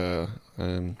like whatever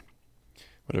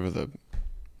the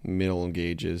middle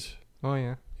gauge is. Oh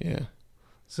yeah. Yeah.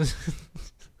 So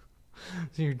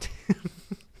your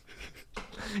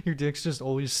your dick's just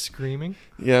always screaming.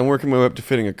 Yeah, I'm working my way up to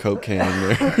fitting a Coke can in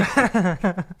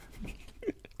there.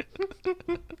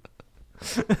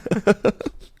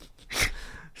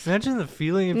 Imagine the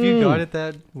feeling if you got it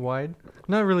that wide.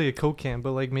 Not really a Coke can,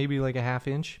 but like maybe like a ½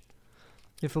 inch.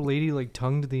 If a lady like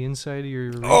tongued the inside of your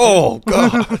urethra. Oh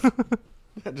God,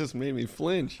 that just made me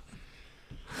flinch.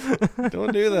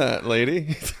 Don't do that,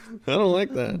 lady. I don't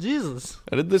like that. Jesus.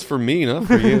 I did this for me, not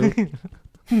for you.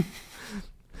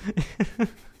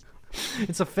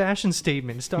 It's a fashion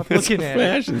statement. Stop It's looking a at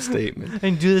fashion statement.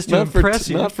 and do this to Not for impress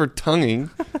you. not for tonguing.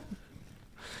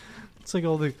 It's like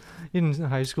in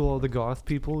high school, all the goth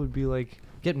people would be like,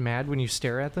 get mad when you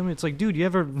stare at them. It's like, dude, you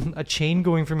have a chain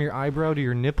going from your eyebrow to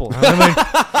your nipple. How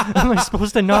am I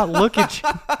supposed to not look at you?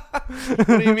 What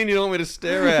do you mean you don't want me to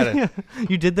stare at it?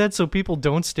 You did that so people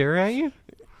don't stare at you?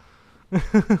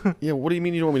 Yeah, what do you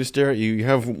mean you don't want me to stare at you? You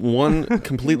have one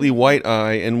completely white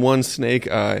eye and one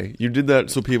snake eye. You did that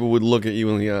so people would look at you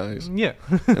in the eyes Yeah.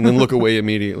 and then look away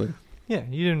immediately. Yeah,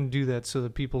 you didn't do that so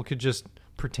that people could just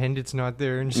pretend it's not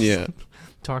there and just Yeah.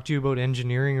 talk to you about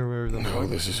engineering or whatever the No, fuck.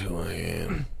 this is who I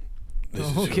am. This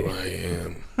Oh, is okay. who I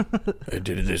am. I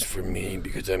did this for me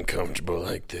because I'm comfortable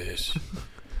like this.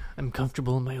 I'm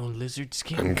comfortable in my own lizard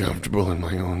skin. I'm comfortable in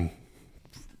my own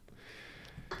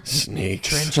snakes.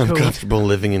 Trench I'm coat. comfortable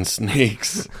living in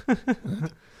snakes.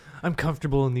 I'm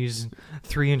comfortable in these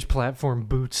 3-inch platform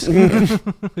boots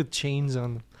with chains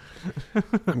on them.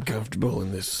 I'm comfortable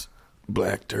in this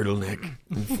black turtleneck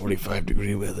in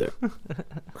 45-degree weather.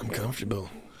 I'm comfortable.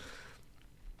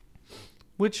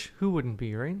 Who wouldn't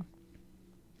be, right?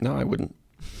 No, I wouldn't.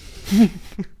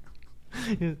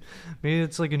 Maybe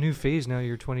it's like a new phase now.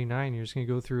 You're 29. You're just going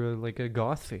to go through a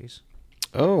goth phase.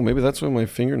 Oh, maybe that's why my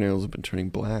fingernails have been turning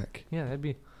black. Yeah, that'd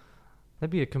be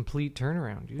a complete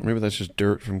turnaround, dude. Maybe that's just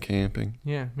dirt from camping.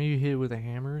 Yeah, maybe hit it with a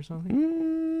hammer or something.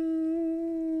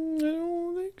 I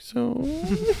don't think so.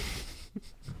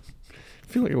 I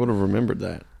feel like I would have remembered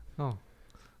that. Oh.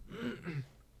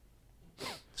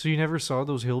 So you never saw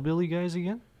those hillbilly guys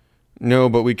again? No,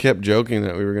 but we kept joking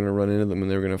that we were going to run into them and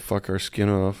they were going to fuck our skin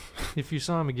off. If you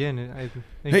saw them again, I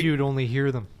think you would only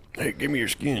hear them. Hey, give me your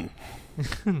skin.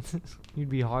 You'd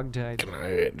be hogtied. Can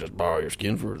I just borrow your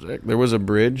skin for a sec? There was a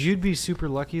bridge. You'd be super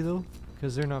lucky, though,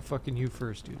 because they're not fucking you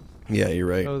first, dude. Yeah, you're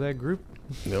right. Oh, that group?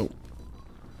 Nope.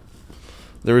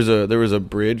 There was a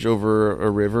bridge over a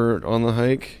river on the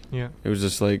hike. Yeah. It was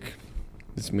just like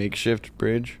this makeshift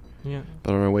bridge. Yeah.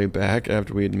 But on our way back,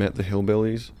 after we had met the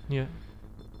hillbillies, Yeah.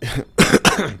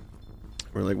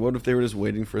 we're like, what if they were just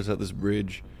waiting for us at this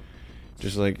bridge?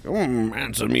 Just like,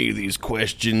 answer me these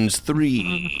questions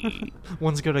 3.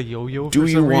 One's got a yo-yo for Do you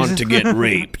some want reason. to get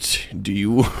raped? Do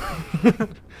you?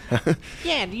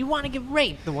 Yeah, do you want to get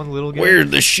raped? The one little guy.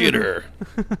 Where's the shitter?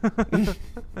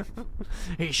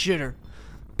 Hey, shitter.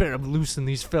 Better loosen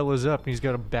these fellas up. And he's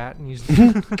got a bat and he's...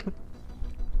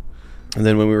 And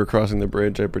then when we were crossing the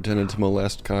bridge, I pretended to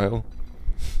molest Kyle.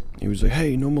 He was like,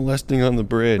 hey, no molesting on the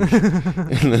bridge.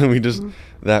 And then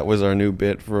that was our new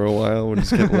bit for a while. We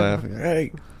just kept laughing.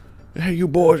 Hey, you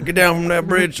boys, get down from that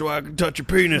bridge so I can touch your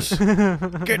penis.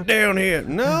 Get down here.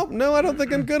 No, I don't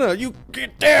think I'm gonna. You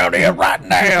get down here right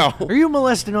now. Are you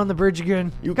molesting on the bridge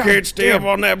again? You can't stay up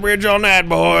on that bridge on that,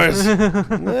 boys.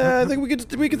 I think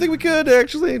we could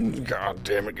actually. God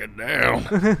damn it, get down.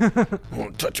 I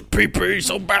want to touch your pee-pee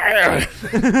so bad.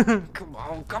 Come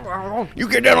on. You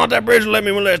get down on that bridge and let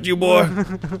me molest you, boy.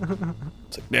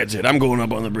 It's like, that's it. I'm going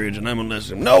up on the bridge and I'm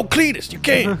molesting him. No, Cletus, you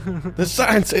can't. The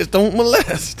sign says don't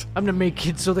molest. I'm gonna make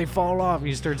kids so they fall off. And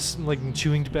he starts like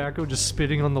chewing tobacco, just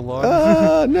spitting on the log.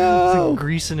 Oh, no. Like,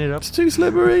 greasing it up. It's too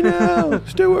slippery now.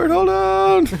 Stuart, hold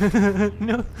on.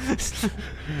 No.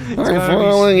 I'm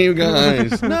following you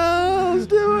guys. No,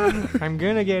 Stuart. I'm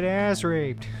gonna get ass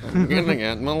raped. I'm gonna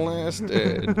get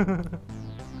molested.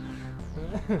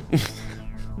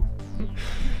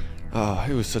 Oh,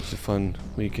 it was such a fun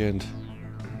weekend.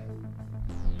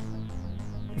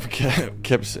 Kyle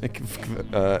kept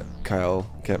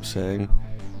saying,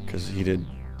 because he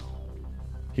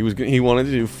wanted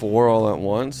to do 4 all at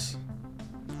once,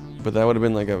 but that would have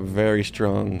been like a very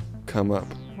strong come up.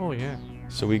 Oh yeah.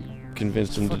 So we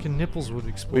convinced him. Fucking nipples would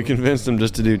explode. We convinced him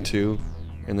just to do 2,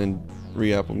 and then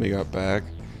re-up when we got back.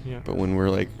 Yeah. But when we're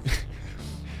like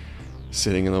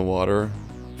sitting in the water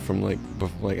from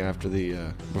after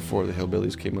the before the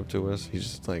hillbillies came up to us, he's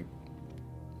just like,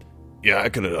 yeah, I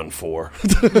could have done 4.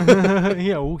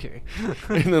 Yeah, okay.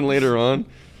 And then later on,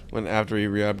 after he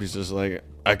re-upped, he's just like,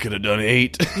 I could have done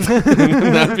 8. And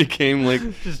that became like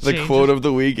Just the change quote it. of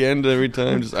the weekend every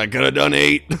time. Just, I could have done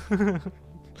 8.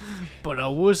 But I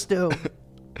was still.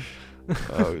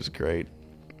 Oh, it was great.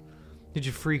 Did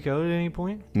you freak out at any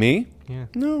point? Me? Yeah.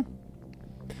 No,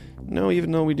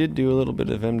 even though we did do a little bit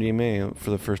of MDMA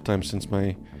for the first time since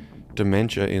my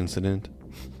dementia incident.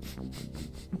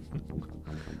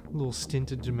 A little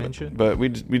stint of dementia. But we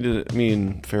did it, me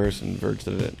and Ferris and Verge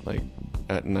did it like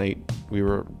at night. We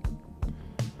were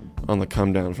on the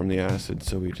come down from the acid,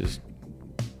 so we just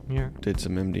Yeah. did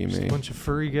some Just a MDMA. bunch of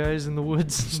furry guys in the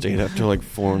woods. Stayed up till like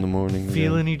 4 in the morning.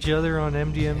 Feeling each other on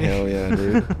MDMA. Hell yeah,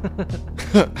 dude.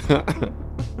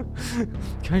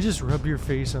 Can I just rub your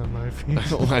face on my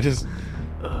face? I just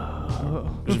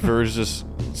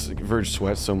Verge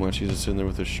sweats so much he's just sitting there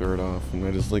with his shirt off, and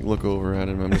I just like look over at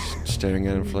him. I'm just staring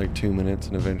at him for like 2 minutes,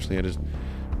 and eventually I just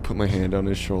put my hand on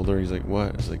his shoulder. He's like,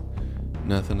 what? I was like,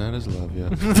 nothing, I just love you.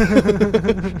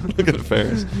 Look at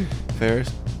Ferris.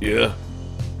 Ferris? Yeah.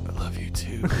 I love you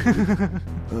too.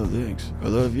 Oh, thanks. I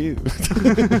love you.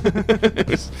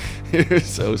 It was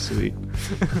so sweet.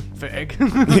 Fag.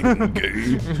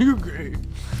 Gay. You're gay.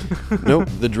 Nope,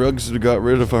 the drugs got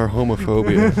rid of our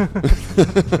homophobia.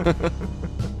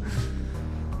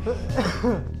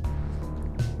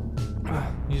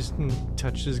 You just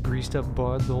touched his greased up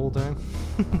bod the whole time.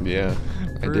 Yeah,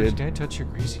 I Verge, did. Can I touch your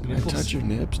greasy Can I nipples? touch your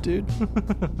nips, dude?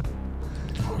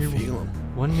 I Your feel them.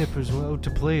 One nip is out to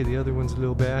play, the other one's a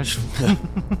little bashful.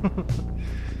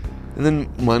 And then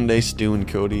Monday, Stu and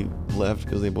Cody left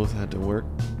because they both had to work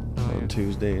Oh, on yeah.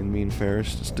 Tuesday, and me and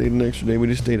Ferris just stayed an extra day. We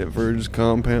just stayed at Verge's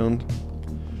compound.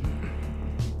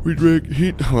 We drank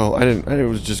well, I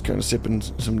was just kind of sipping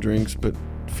some drinks, but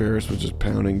Ferris was just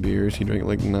pounding beers. He drank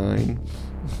like 9.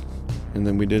 And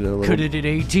then we did a little... Could have did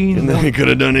 18. And then we could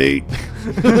have done 8.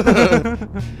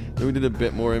 Then we did a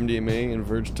bit more MDMA, and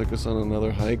Verge took us on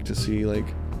another hike to see, like,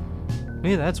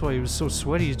 Maybe that's why he was so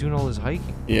sweaty. He's doing all his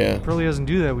hiking. Yeah. Probably doesn't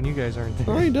do that when you guys aren't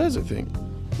there. Oh, he does, I think.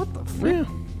 What the frick?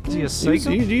 Yeah. Is he a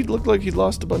psycho? He looked like he'd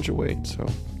lost a bunch of weight, so.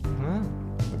 Huh?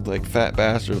 Looked like fat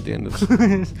bastard at the end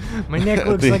of My neck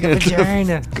looks like a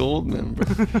vagina. Gold member.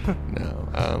 No.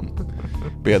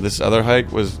 But yeah, this other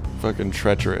hike was fucking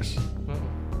treacherous.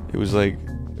 It was like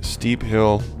a steep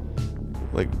hill,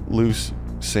 like loose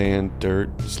sand, dirt,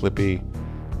 slippy,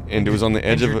 and it was on the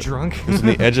edge of drunk? It was on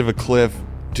the edge of a cliff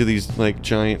to these like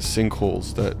giant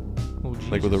sinkholes that,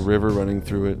 like with a river running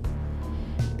through it,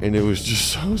 and it was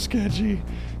just so sketchy.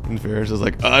 And Ferris was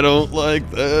like, "I don't like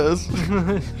this."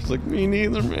 It's like, me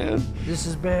neither, man. This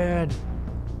is bad.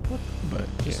 But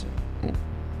yeah.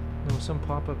 No, some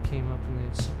pop-up came up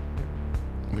and it's...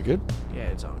 We good? Yeah,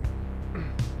 it's all good.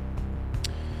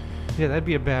 Yeah, that'd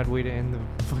be a bad way to end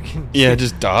the fucking... Yeah,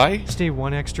 just die? Stay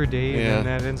one extra day and Yeah. then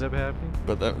that ends up happening.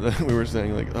 But that we were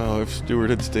saying, like, oh, if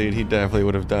Stewart had stayed, he definitely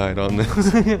would have died on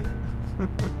this.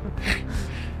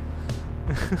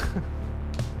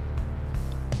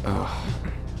 Oh,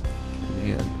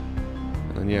 man.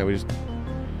 And then, yeah, we just...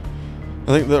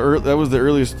 I think that was the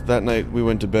earliest that night. We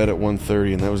went to bed at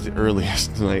 1:30, and that was the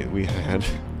earliest night we had.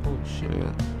 Holy shit.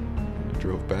 Yeah. I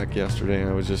drove back yesterday, and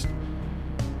I was just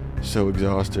so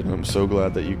exhausted. And I'm so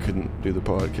glad that you couldn't do the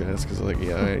podcast, because, like,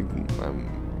 yeah,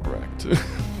 I'm wrecked.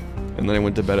 And then I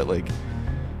went to bed at, like,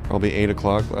 probably 8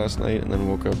 o'clock last night, and then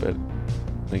woke up at,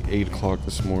 like, 8 o'clock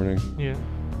this morning. Yeah.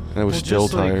 And I was still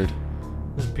tired.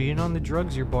 Just being on the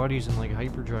drugs, your body's in, like,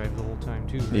 hyperdrive the whole time,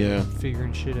 too. Right? Yeah.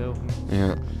 Figuring shit out.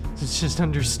 Yeah. It's just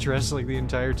under stress, like, the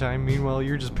entire time. Meanwhile,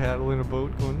 you're just paddling a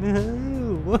boat going,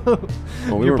 no, whoa.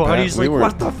 Well, Your body's like,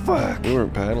 what the fuck? We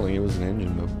weren't paddling. It was an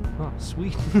engine boat. Oh,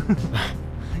 sweet.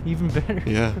 Even better.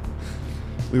 Yeah.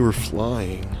 We were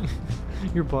flying.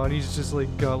 Your body's just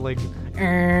like got like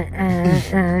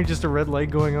just a red light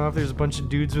going off. There's a bunch of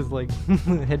dudes with like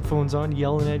headphones on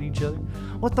yelling at each other.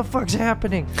 What the fuck's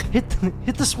happening? Hit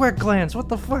the sweat glands. What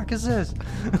the fuck is this?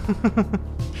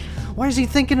 Why is he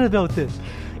thinking about this?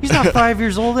 He's not 5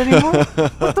 years old anymore.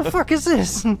 What the fuck is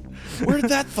this? Where did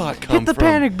that thought come from? Hit the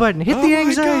panic button. Hit the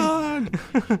anxiety. My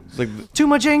God. It's like Too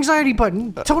much anxiety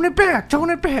button. Tone it back. Tone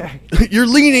it back. you're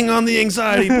leaning on the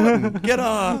anxiety button. Get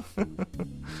off.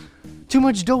 Too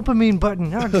much dopamine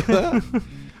button.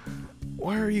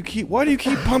 Why do you keep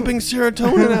pumping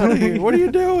serotonin out of here? What are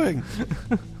you doing?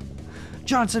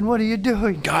 Johnson, what are you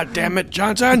doing? God damn it,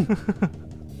 Johnson.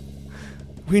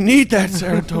 We need that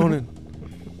serotonin.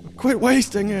 Quit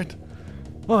wasting it.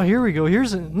 Oh, here we go.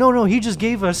 No, he just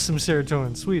gave us some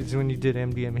serotonin. Sweet, it's when you did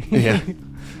MDMA. Yeah.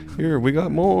 Here, we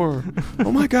got more.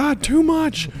 Oh my God, too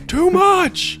much. Too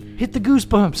much. Hit the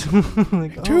goosebumps.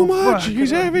 Like, Too oh, much. fuck.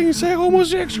 He's having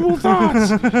homosexual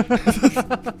thoughts.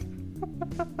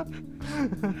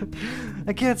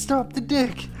 I can't stop the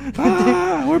dick.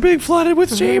 We're being flooded with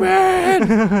semen.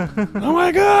 Oh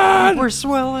my God. We're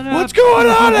swelling up. What's going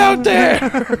on out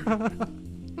there?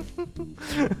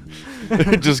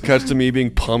 It just cuts to me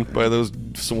being pumped by those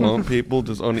swamp people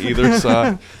just on either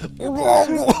side. But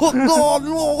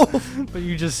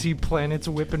you just see planets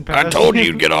whipping past. I told you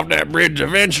you'd get off that bridge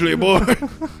eventually, boy.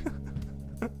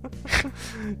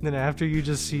 Then after you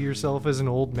just see yourself as an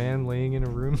old man laying in a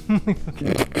room. Like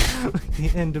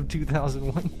the end of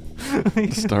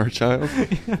 2001. Star Child.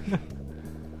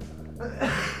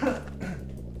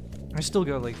 I still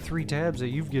got like 3 tabs that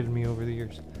you've given me over the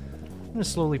years. I'm gonna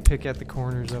slowly pick at the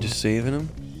corners of Just them. saving them?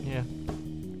 Yeah.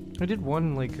 I did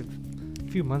one like a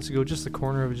few months ago, just the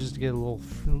corner of it, just to get a little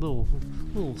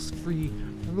free,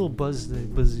 a little buzzy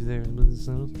there.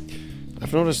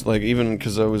 I've noticed, like, even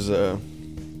because I was,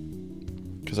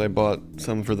 because I bought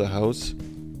some for the house.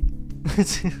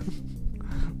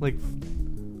 Like,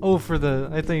 oh, for the,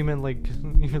 I thought you meant like,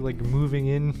 you're like moving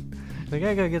in. Like,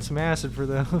 I gotta get some acid for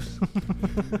the house.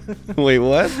 Wait,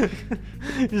 what?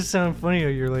 It just sounded funny how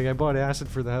you're like, I bought acid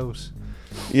for the house.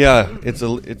 Yeah, it's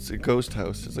a ghost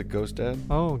house. It's like Ghost Dad.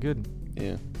 Oh, good.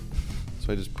 Yeah.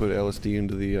 So I just put LSD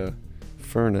into the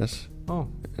furnace. Oh.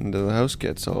 And the house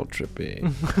gets all trippy.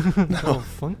 Oh,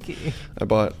 funky. I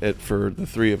bought it for the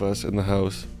 3 of us in the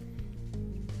house.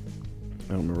 I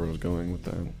don't remember where I was going with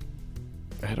that.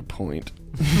 I had a point.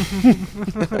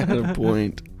 I had a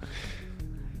point.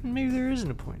 Maybe there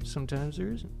isn't a point. Sometimes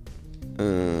there isn't.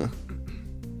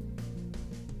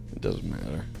 It doesn't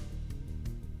matter.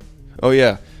 Oh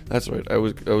yeah, that's right. I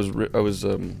was because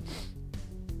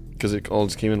it all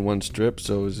just came in one strip,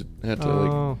 so I had to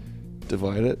like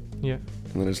divide it. Yeah.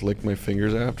 And then I just licked my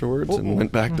fingers afterwards and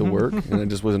went back to work, and I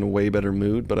just was in a way better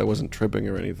mood, but I wasn't tripping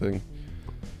or anything.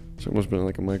 So it must have been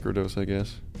like a microdose, I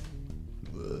guess.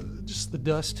 Just the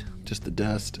dust. Just the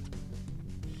dust.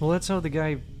 Well, that's how the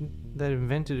guy that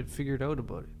invented it figured out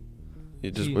about it.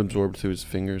 It just absorbed through his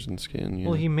fingers and skin. Yeah.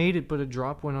 Well, he made it, but a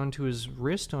drop went onto his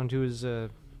wrist, onto his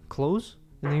clothes,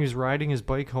 and then he was riding his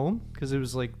bike home because it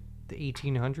was like the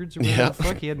 1800s or whatever the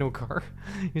fuck. He had no car.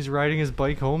 He was riding his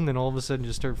bike home, then all of a sudden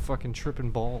just started fucking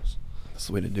tripping balls. That's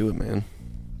the way to do it, man.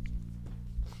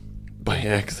 By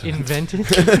accident. Invent it?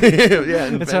 Yeah,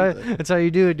 invent it. That's how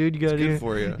you do it, dude. You gotta It's good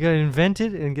for you. You gotta invent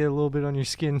it and get a little bit on your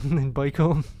skin and then bike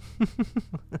home.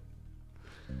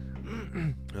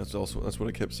 That's what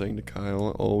I kept saying to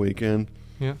Kyle all weekend.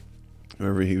 Yeah.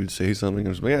 Whenever he would say something, I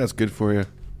was like, yeah, it's good for you.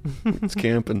 It's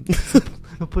camping.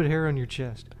 He'll put hair on your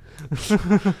chest.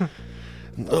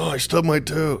 Oh, I stubbed my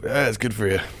toe. Yeah, it's good for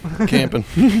you. Camping.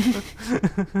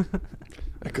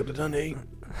 I could have done 8.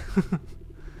 You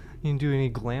didn't do any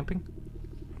glamping?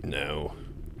 No.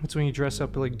 That's when you dress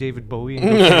up like David Bowie and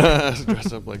go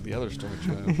Dress up like the other Star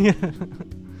Child. Yeah.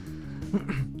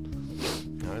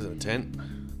 I was in a tent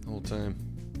the whole time.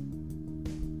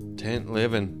 Tent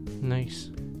living.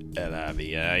 Nice.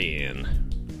 L-I-V-I-N.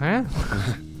 Huh?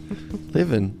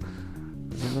 Living.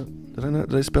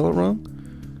 Did I spell it wrong?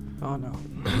 Oh, no.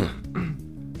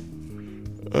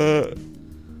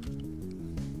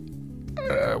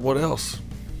 What else?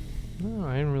 No,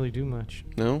 I didn't really do much.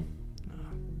 No?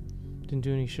 Didn't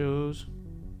do any shows.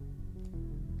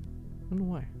 I don't know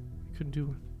why. I couldn't do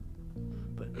one.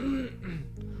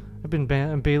 But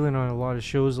I'm bailing on a lot of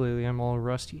shows lately. I'm all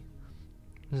rusty.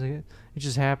 It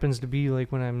just happens to be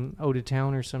like when I'm out of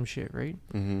town or some shit, right?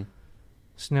 Mm-hmm.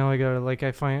 So now I gotta, like,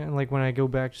 I find, like, when I go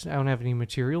back, I don't have any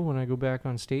material when I go back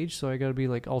on stage, so I gotta be,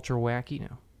 like, ultra wacky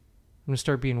now. I'm gonna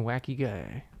start being wacky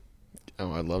guy.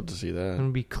 Oh, I'd love to see I'm that.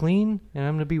 gonna be clean, and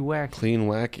I'm gonna be wacky. Clean,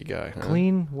 wacky guy, huh?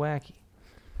 Clean, wacky.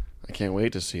 I can't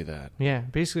wait to see that. Yeah,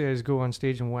 basically I just go on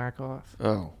stage and whack off.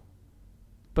 Oh.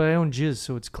 But I don't jizz,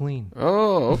 so it's clean.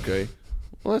 Oh, okay.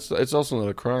 Well, it's also not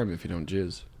a crime if you don't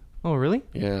jizz. Oh, really?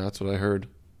 Yeah, that's what I heard.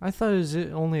 I thought it was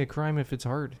only a crime if it's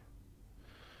hard.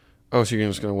 Oh, so you're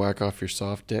just going to whack off your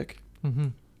soft dick? Mm-hmm.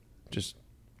 Just...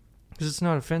 Because it's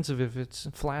not offensive if it's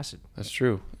flaccid. That's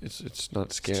true. It's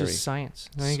not scary. It's just science.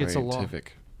 I think it's a law.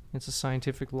 Scientific. It's a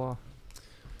scientific law.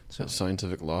 So A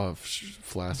scientific law of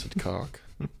flaccid cock.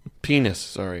 Penis,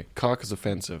 sorry. Cock is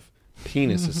offensive.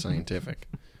 Penis is scientific.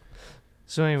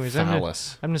 So anyways,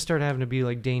 Phallus. I'm gonna start having to be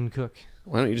like Dane Cook.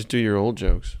 Why don't you just do your old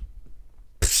jokes?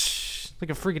 Like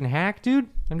a freaking hack, dude.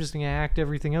 I'm just gonna act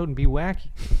everything out and be wacky.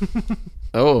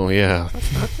 Oh, yeah.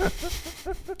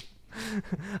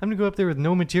 I'm gonna go up there with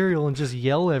no material and just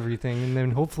yell everything, and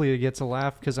then hopefully it gets a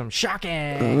laugh because I'm shocking.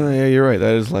 Yeah, you're right.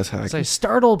 That is less hacky. So I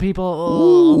startle people.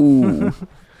 Ooh.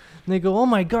 And they go, "Oh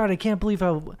my god, I can't believe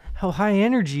how high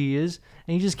energy he is,"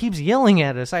 and he just keeps yelling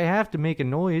at us. I have to make a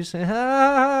noise.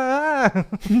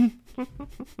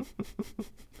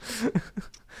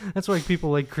 That's why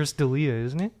people like Chris D'Elia,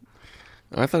 isn't it?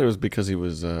 I thought it was because he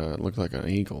was looked like an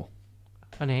eagle.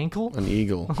 An ankle? An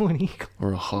eagle. Oh, an eagle.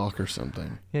 Or a hawk or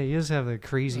something. Yeah, he does have the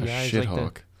crazy A eyes. shit like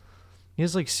hawk. He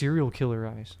has like serial killer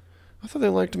eyes. I thought they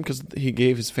liked him because he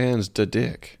gave his fans the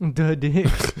dick. The dick.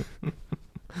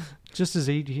 Just his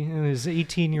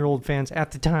 18-year-old fans at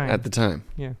the time. At the time.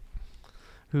 Yeah.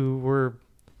 Who were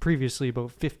previously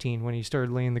about 15 when he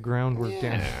started laying the groundwork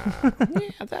down.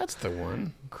 Yeah, that's the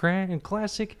one.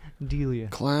 Classic Delia.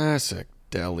 Classic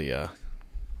Delia.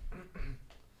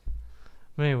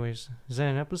 But anyways, is that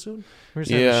an episode? Or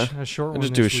is Yeah. that a short one? I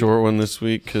just do a this week? short one this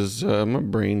week because my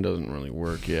brain doesn't really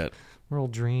work yet. We're all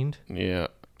drained. Yeah,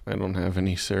 I don't have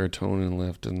any serotonin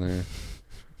left in there.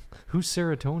 Who's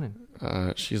serotonin?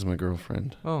 She's my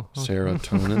girlfriend. Oh. Okay.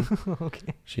 Serotonin.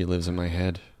 Okay. She lives in my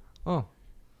head. Oh.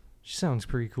 She sounds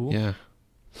pretty cool. Yeah.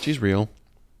 She's real.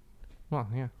 Well,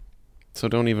 yeah. So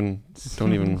don't even. It's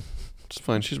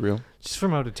fine. She's real. She's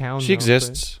from out of town. She though,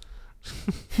 exists.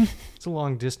 It's a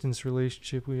long distance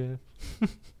relationship we have.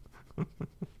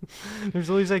 There's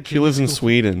always that kid. She lives in school.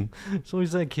 Sweden. There's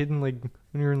always that kid in like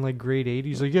when you're in like grade 8.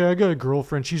 He's like, yeah, I got a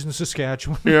girlfriend. She's in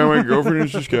Saskatchewan. Yeah, my girlfriend in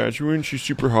Saskatchewan. She's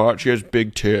super hot. She has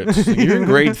big tits. You're in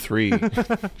grade 3.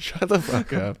 Shut the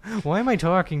fuck up. Why am I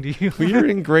talking to you? You're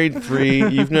in grade 3.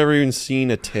 You've never even seen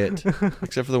a tit,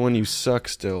 except for the one you suck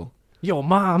still, Yo,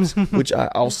 moms. which I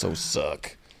also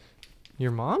suck.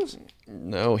 Your mom's?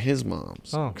 No, his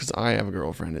mom's. Oh. Because I have a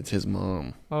girlfriend. It's his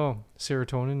mom. Oh,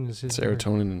 serotonin is his.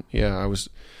 Serotonin. Yeah, I was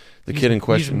the kid in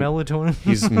question. He's melatonin.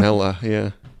 He's Mela. Yeah.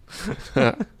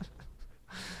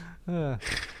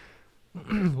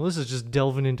 Well, this is just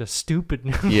delving into stupid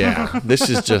now. Yeah. This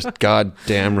is just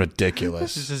goddamn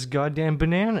ridiculous. This is goddamn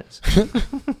bananas.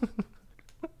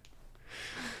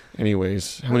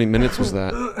 Anyways, how many minutes was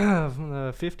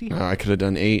that? 50? I could have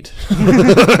done 8.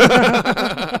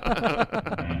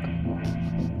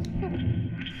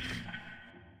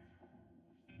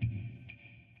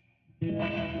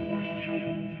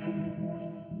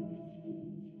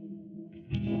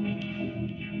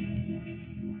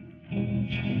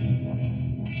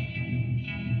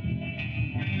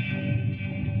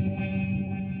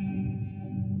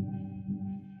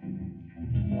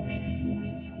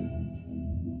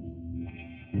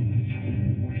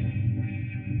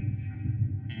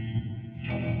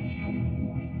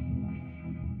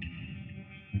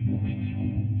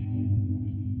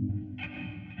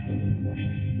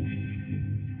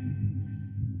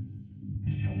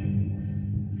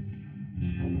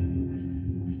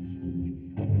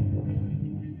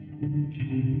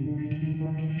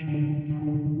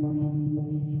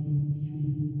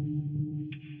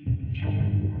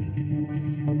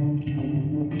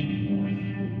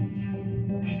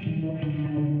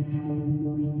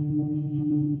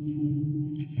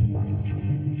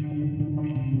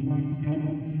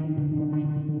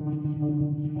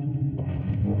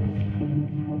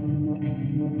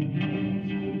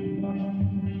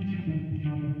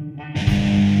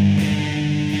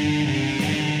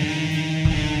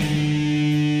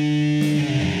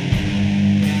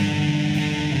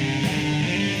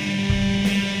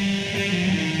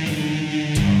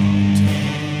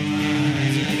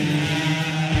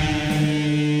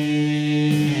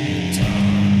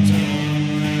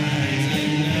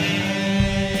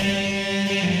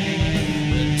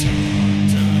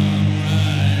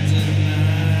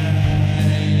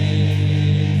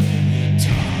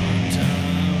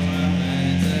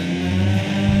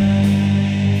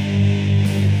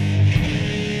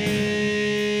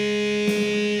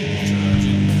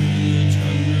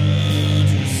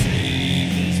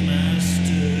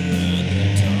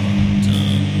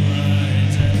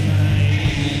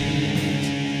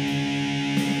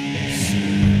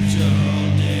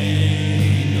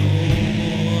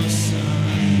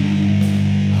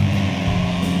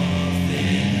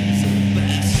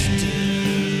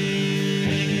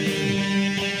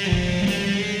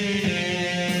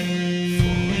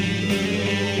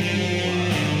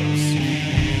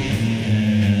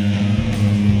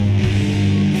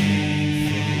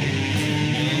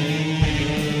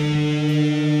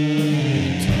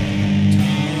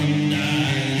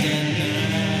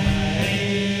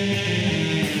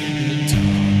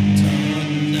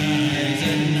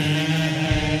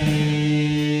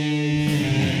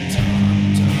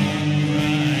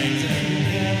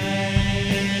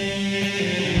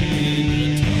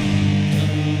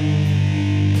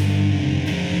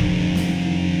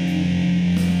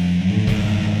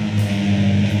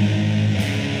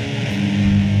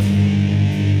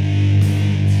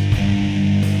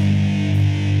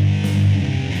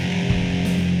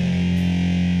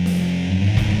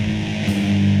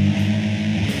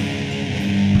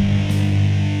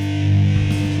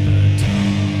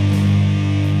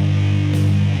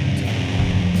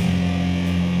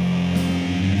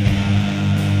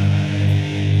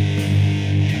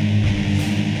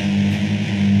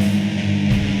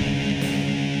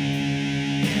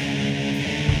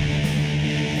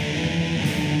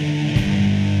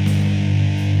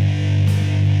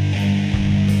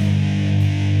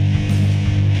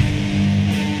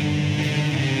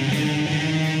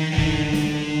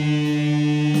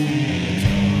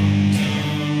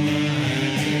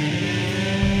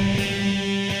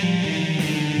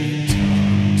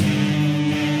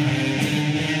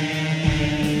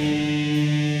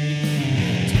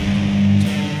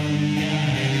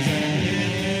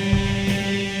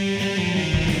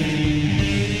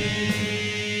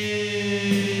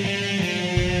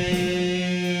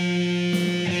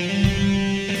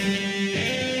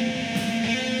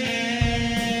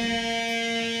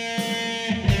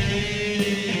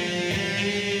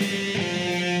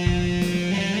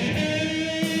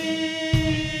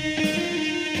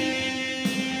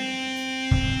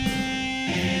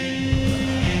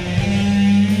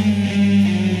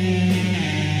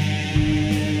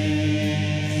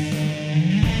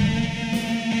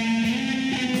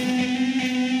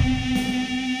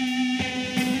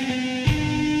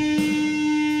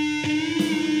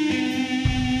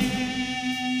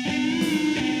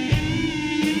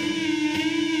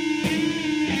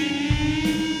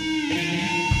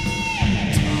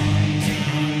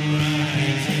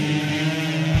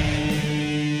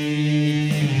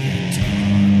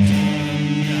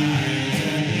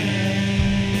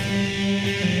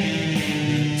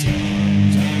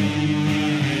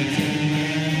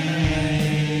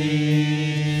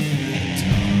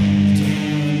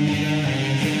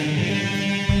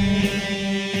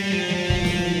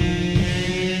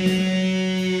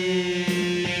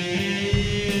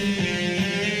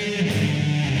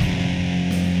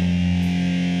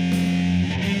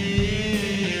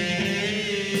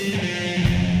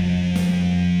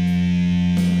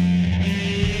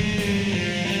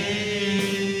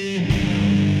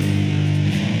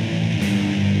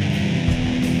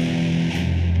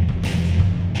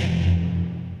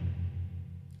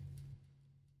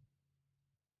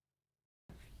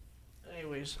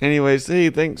 Anyways,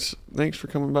 hey, thanks for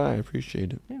coming by. I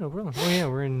appreciate it. Yeah, no problem. Oh yeah,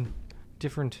 we're in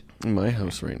different In my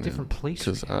house right now. different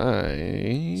places. Because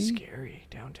I Scary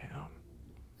downtown.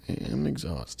 am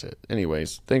exhausted.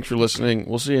 Anyways, thanks for listening.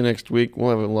 We'll see you next week. We'll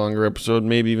have a longer episode,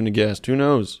 maybe even a guest. Who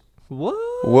knows?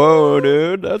 Whoa,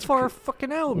 dude. That's far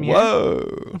fucking out, man.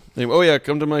 Whoa. Anyway, oh, yeah,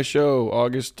 come to my show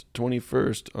August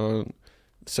 21st on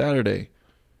Saturday.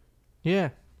 Yeah.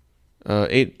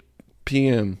 8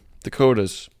 p.m. The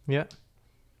Couldas. Yeah.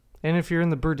 And if you're in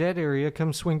the Burdett area,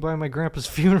 come swing by my grandpa's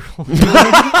funeral. You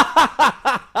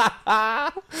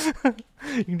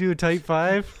can do a tight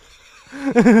 5.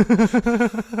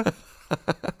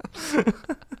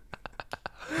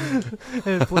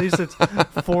 At a place that's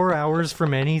 4 hours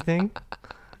from anything.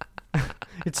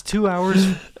 It's 2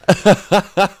 hours.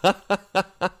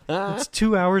 It's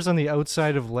 2 hours on the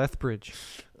outside of Lethbridge.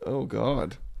 Oh,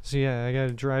 God. So yeah, I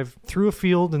gotta drive through a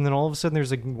field, and then all of a sudden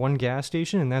there's like one gas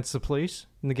station, and that's the place.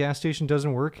 And the gas station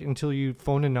doesn't work until you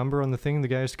phone a number on the thing. The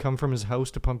guy has to come from his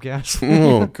house to pump gas.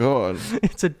 Oh, God.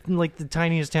 It's like the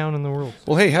tiniest town in the world.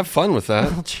 Well, hey, have fun with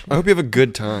that. I hope you have a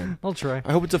good time. I'll try.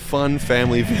 I hope it's a fun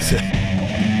family visit.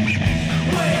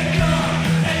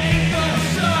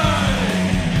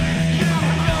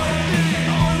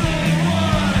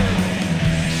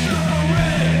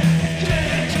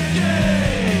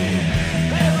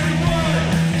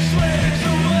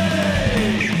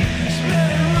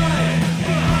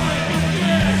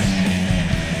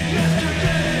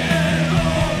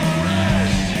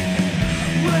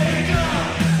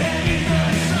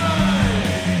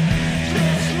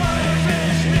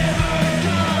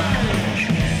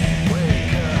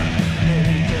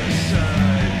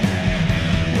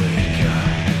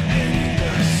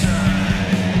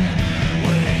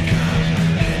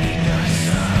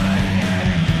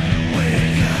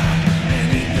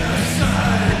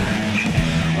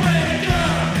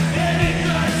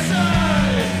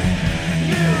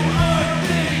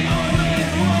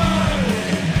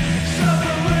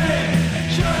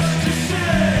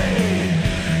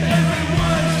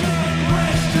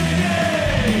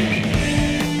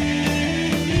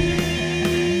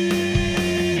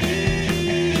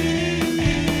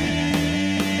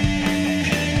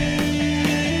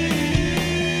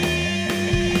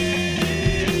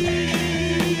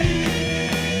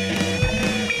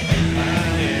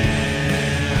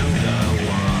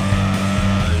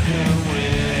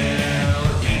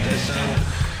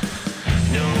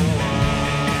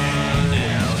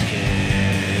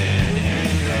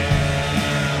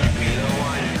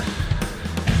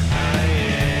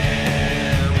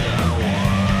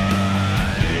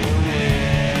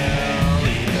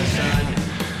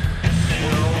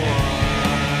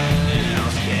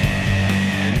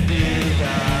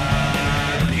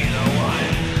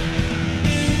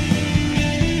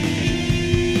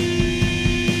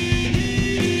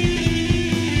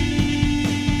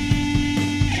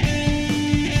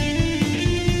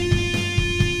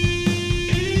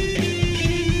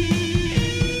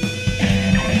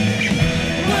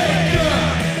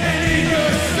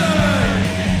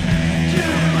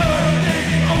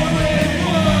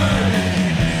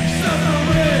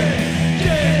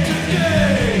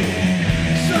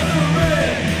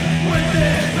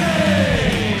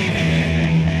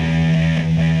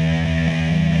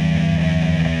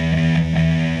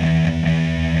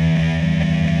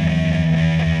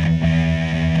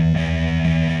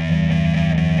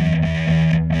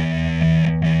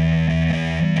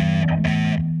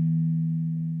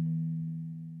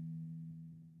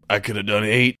 I could have done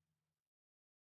 8.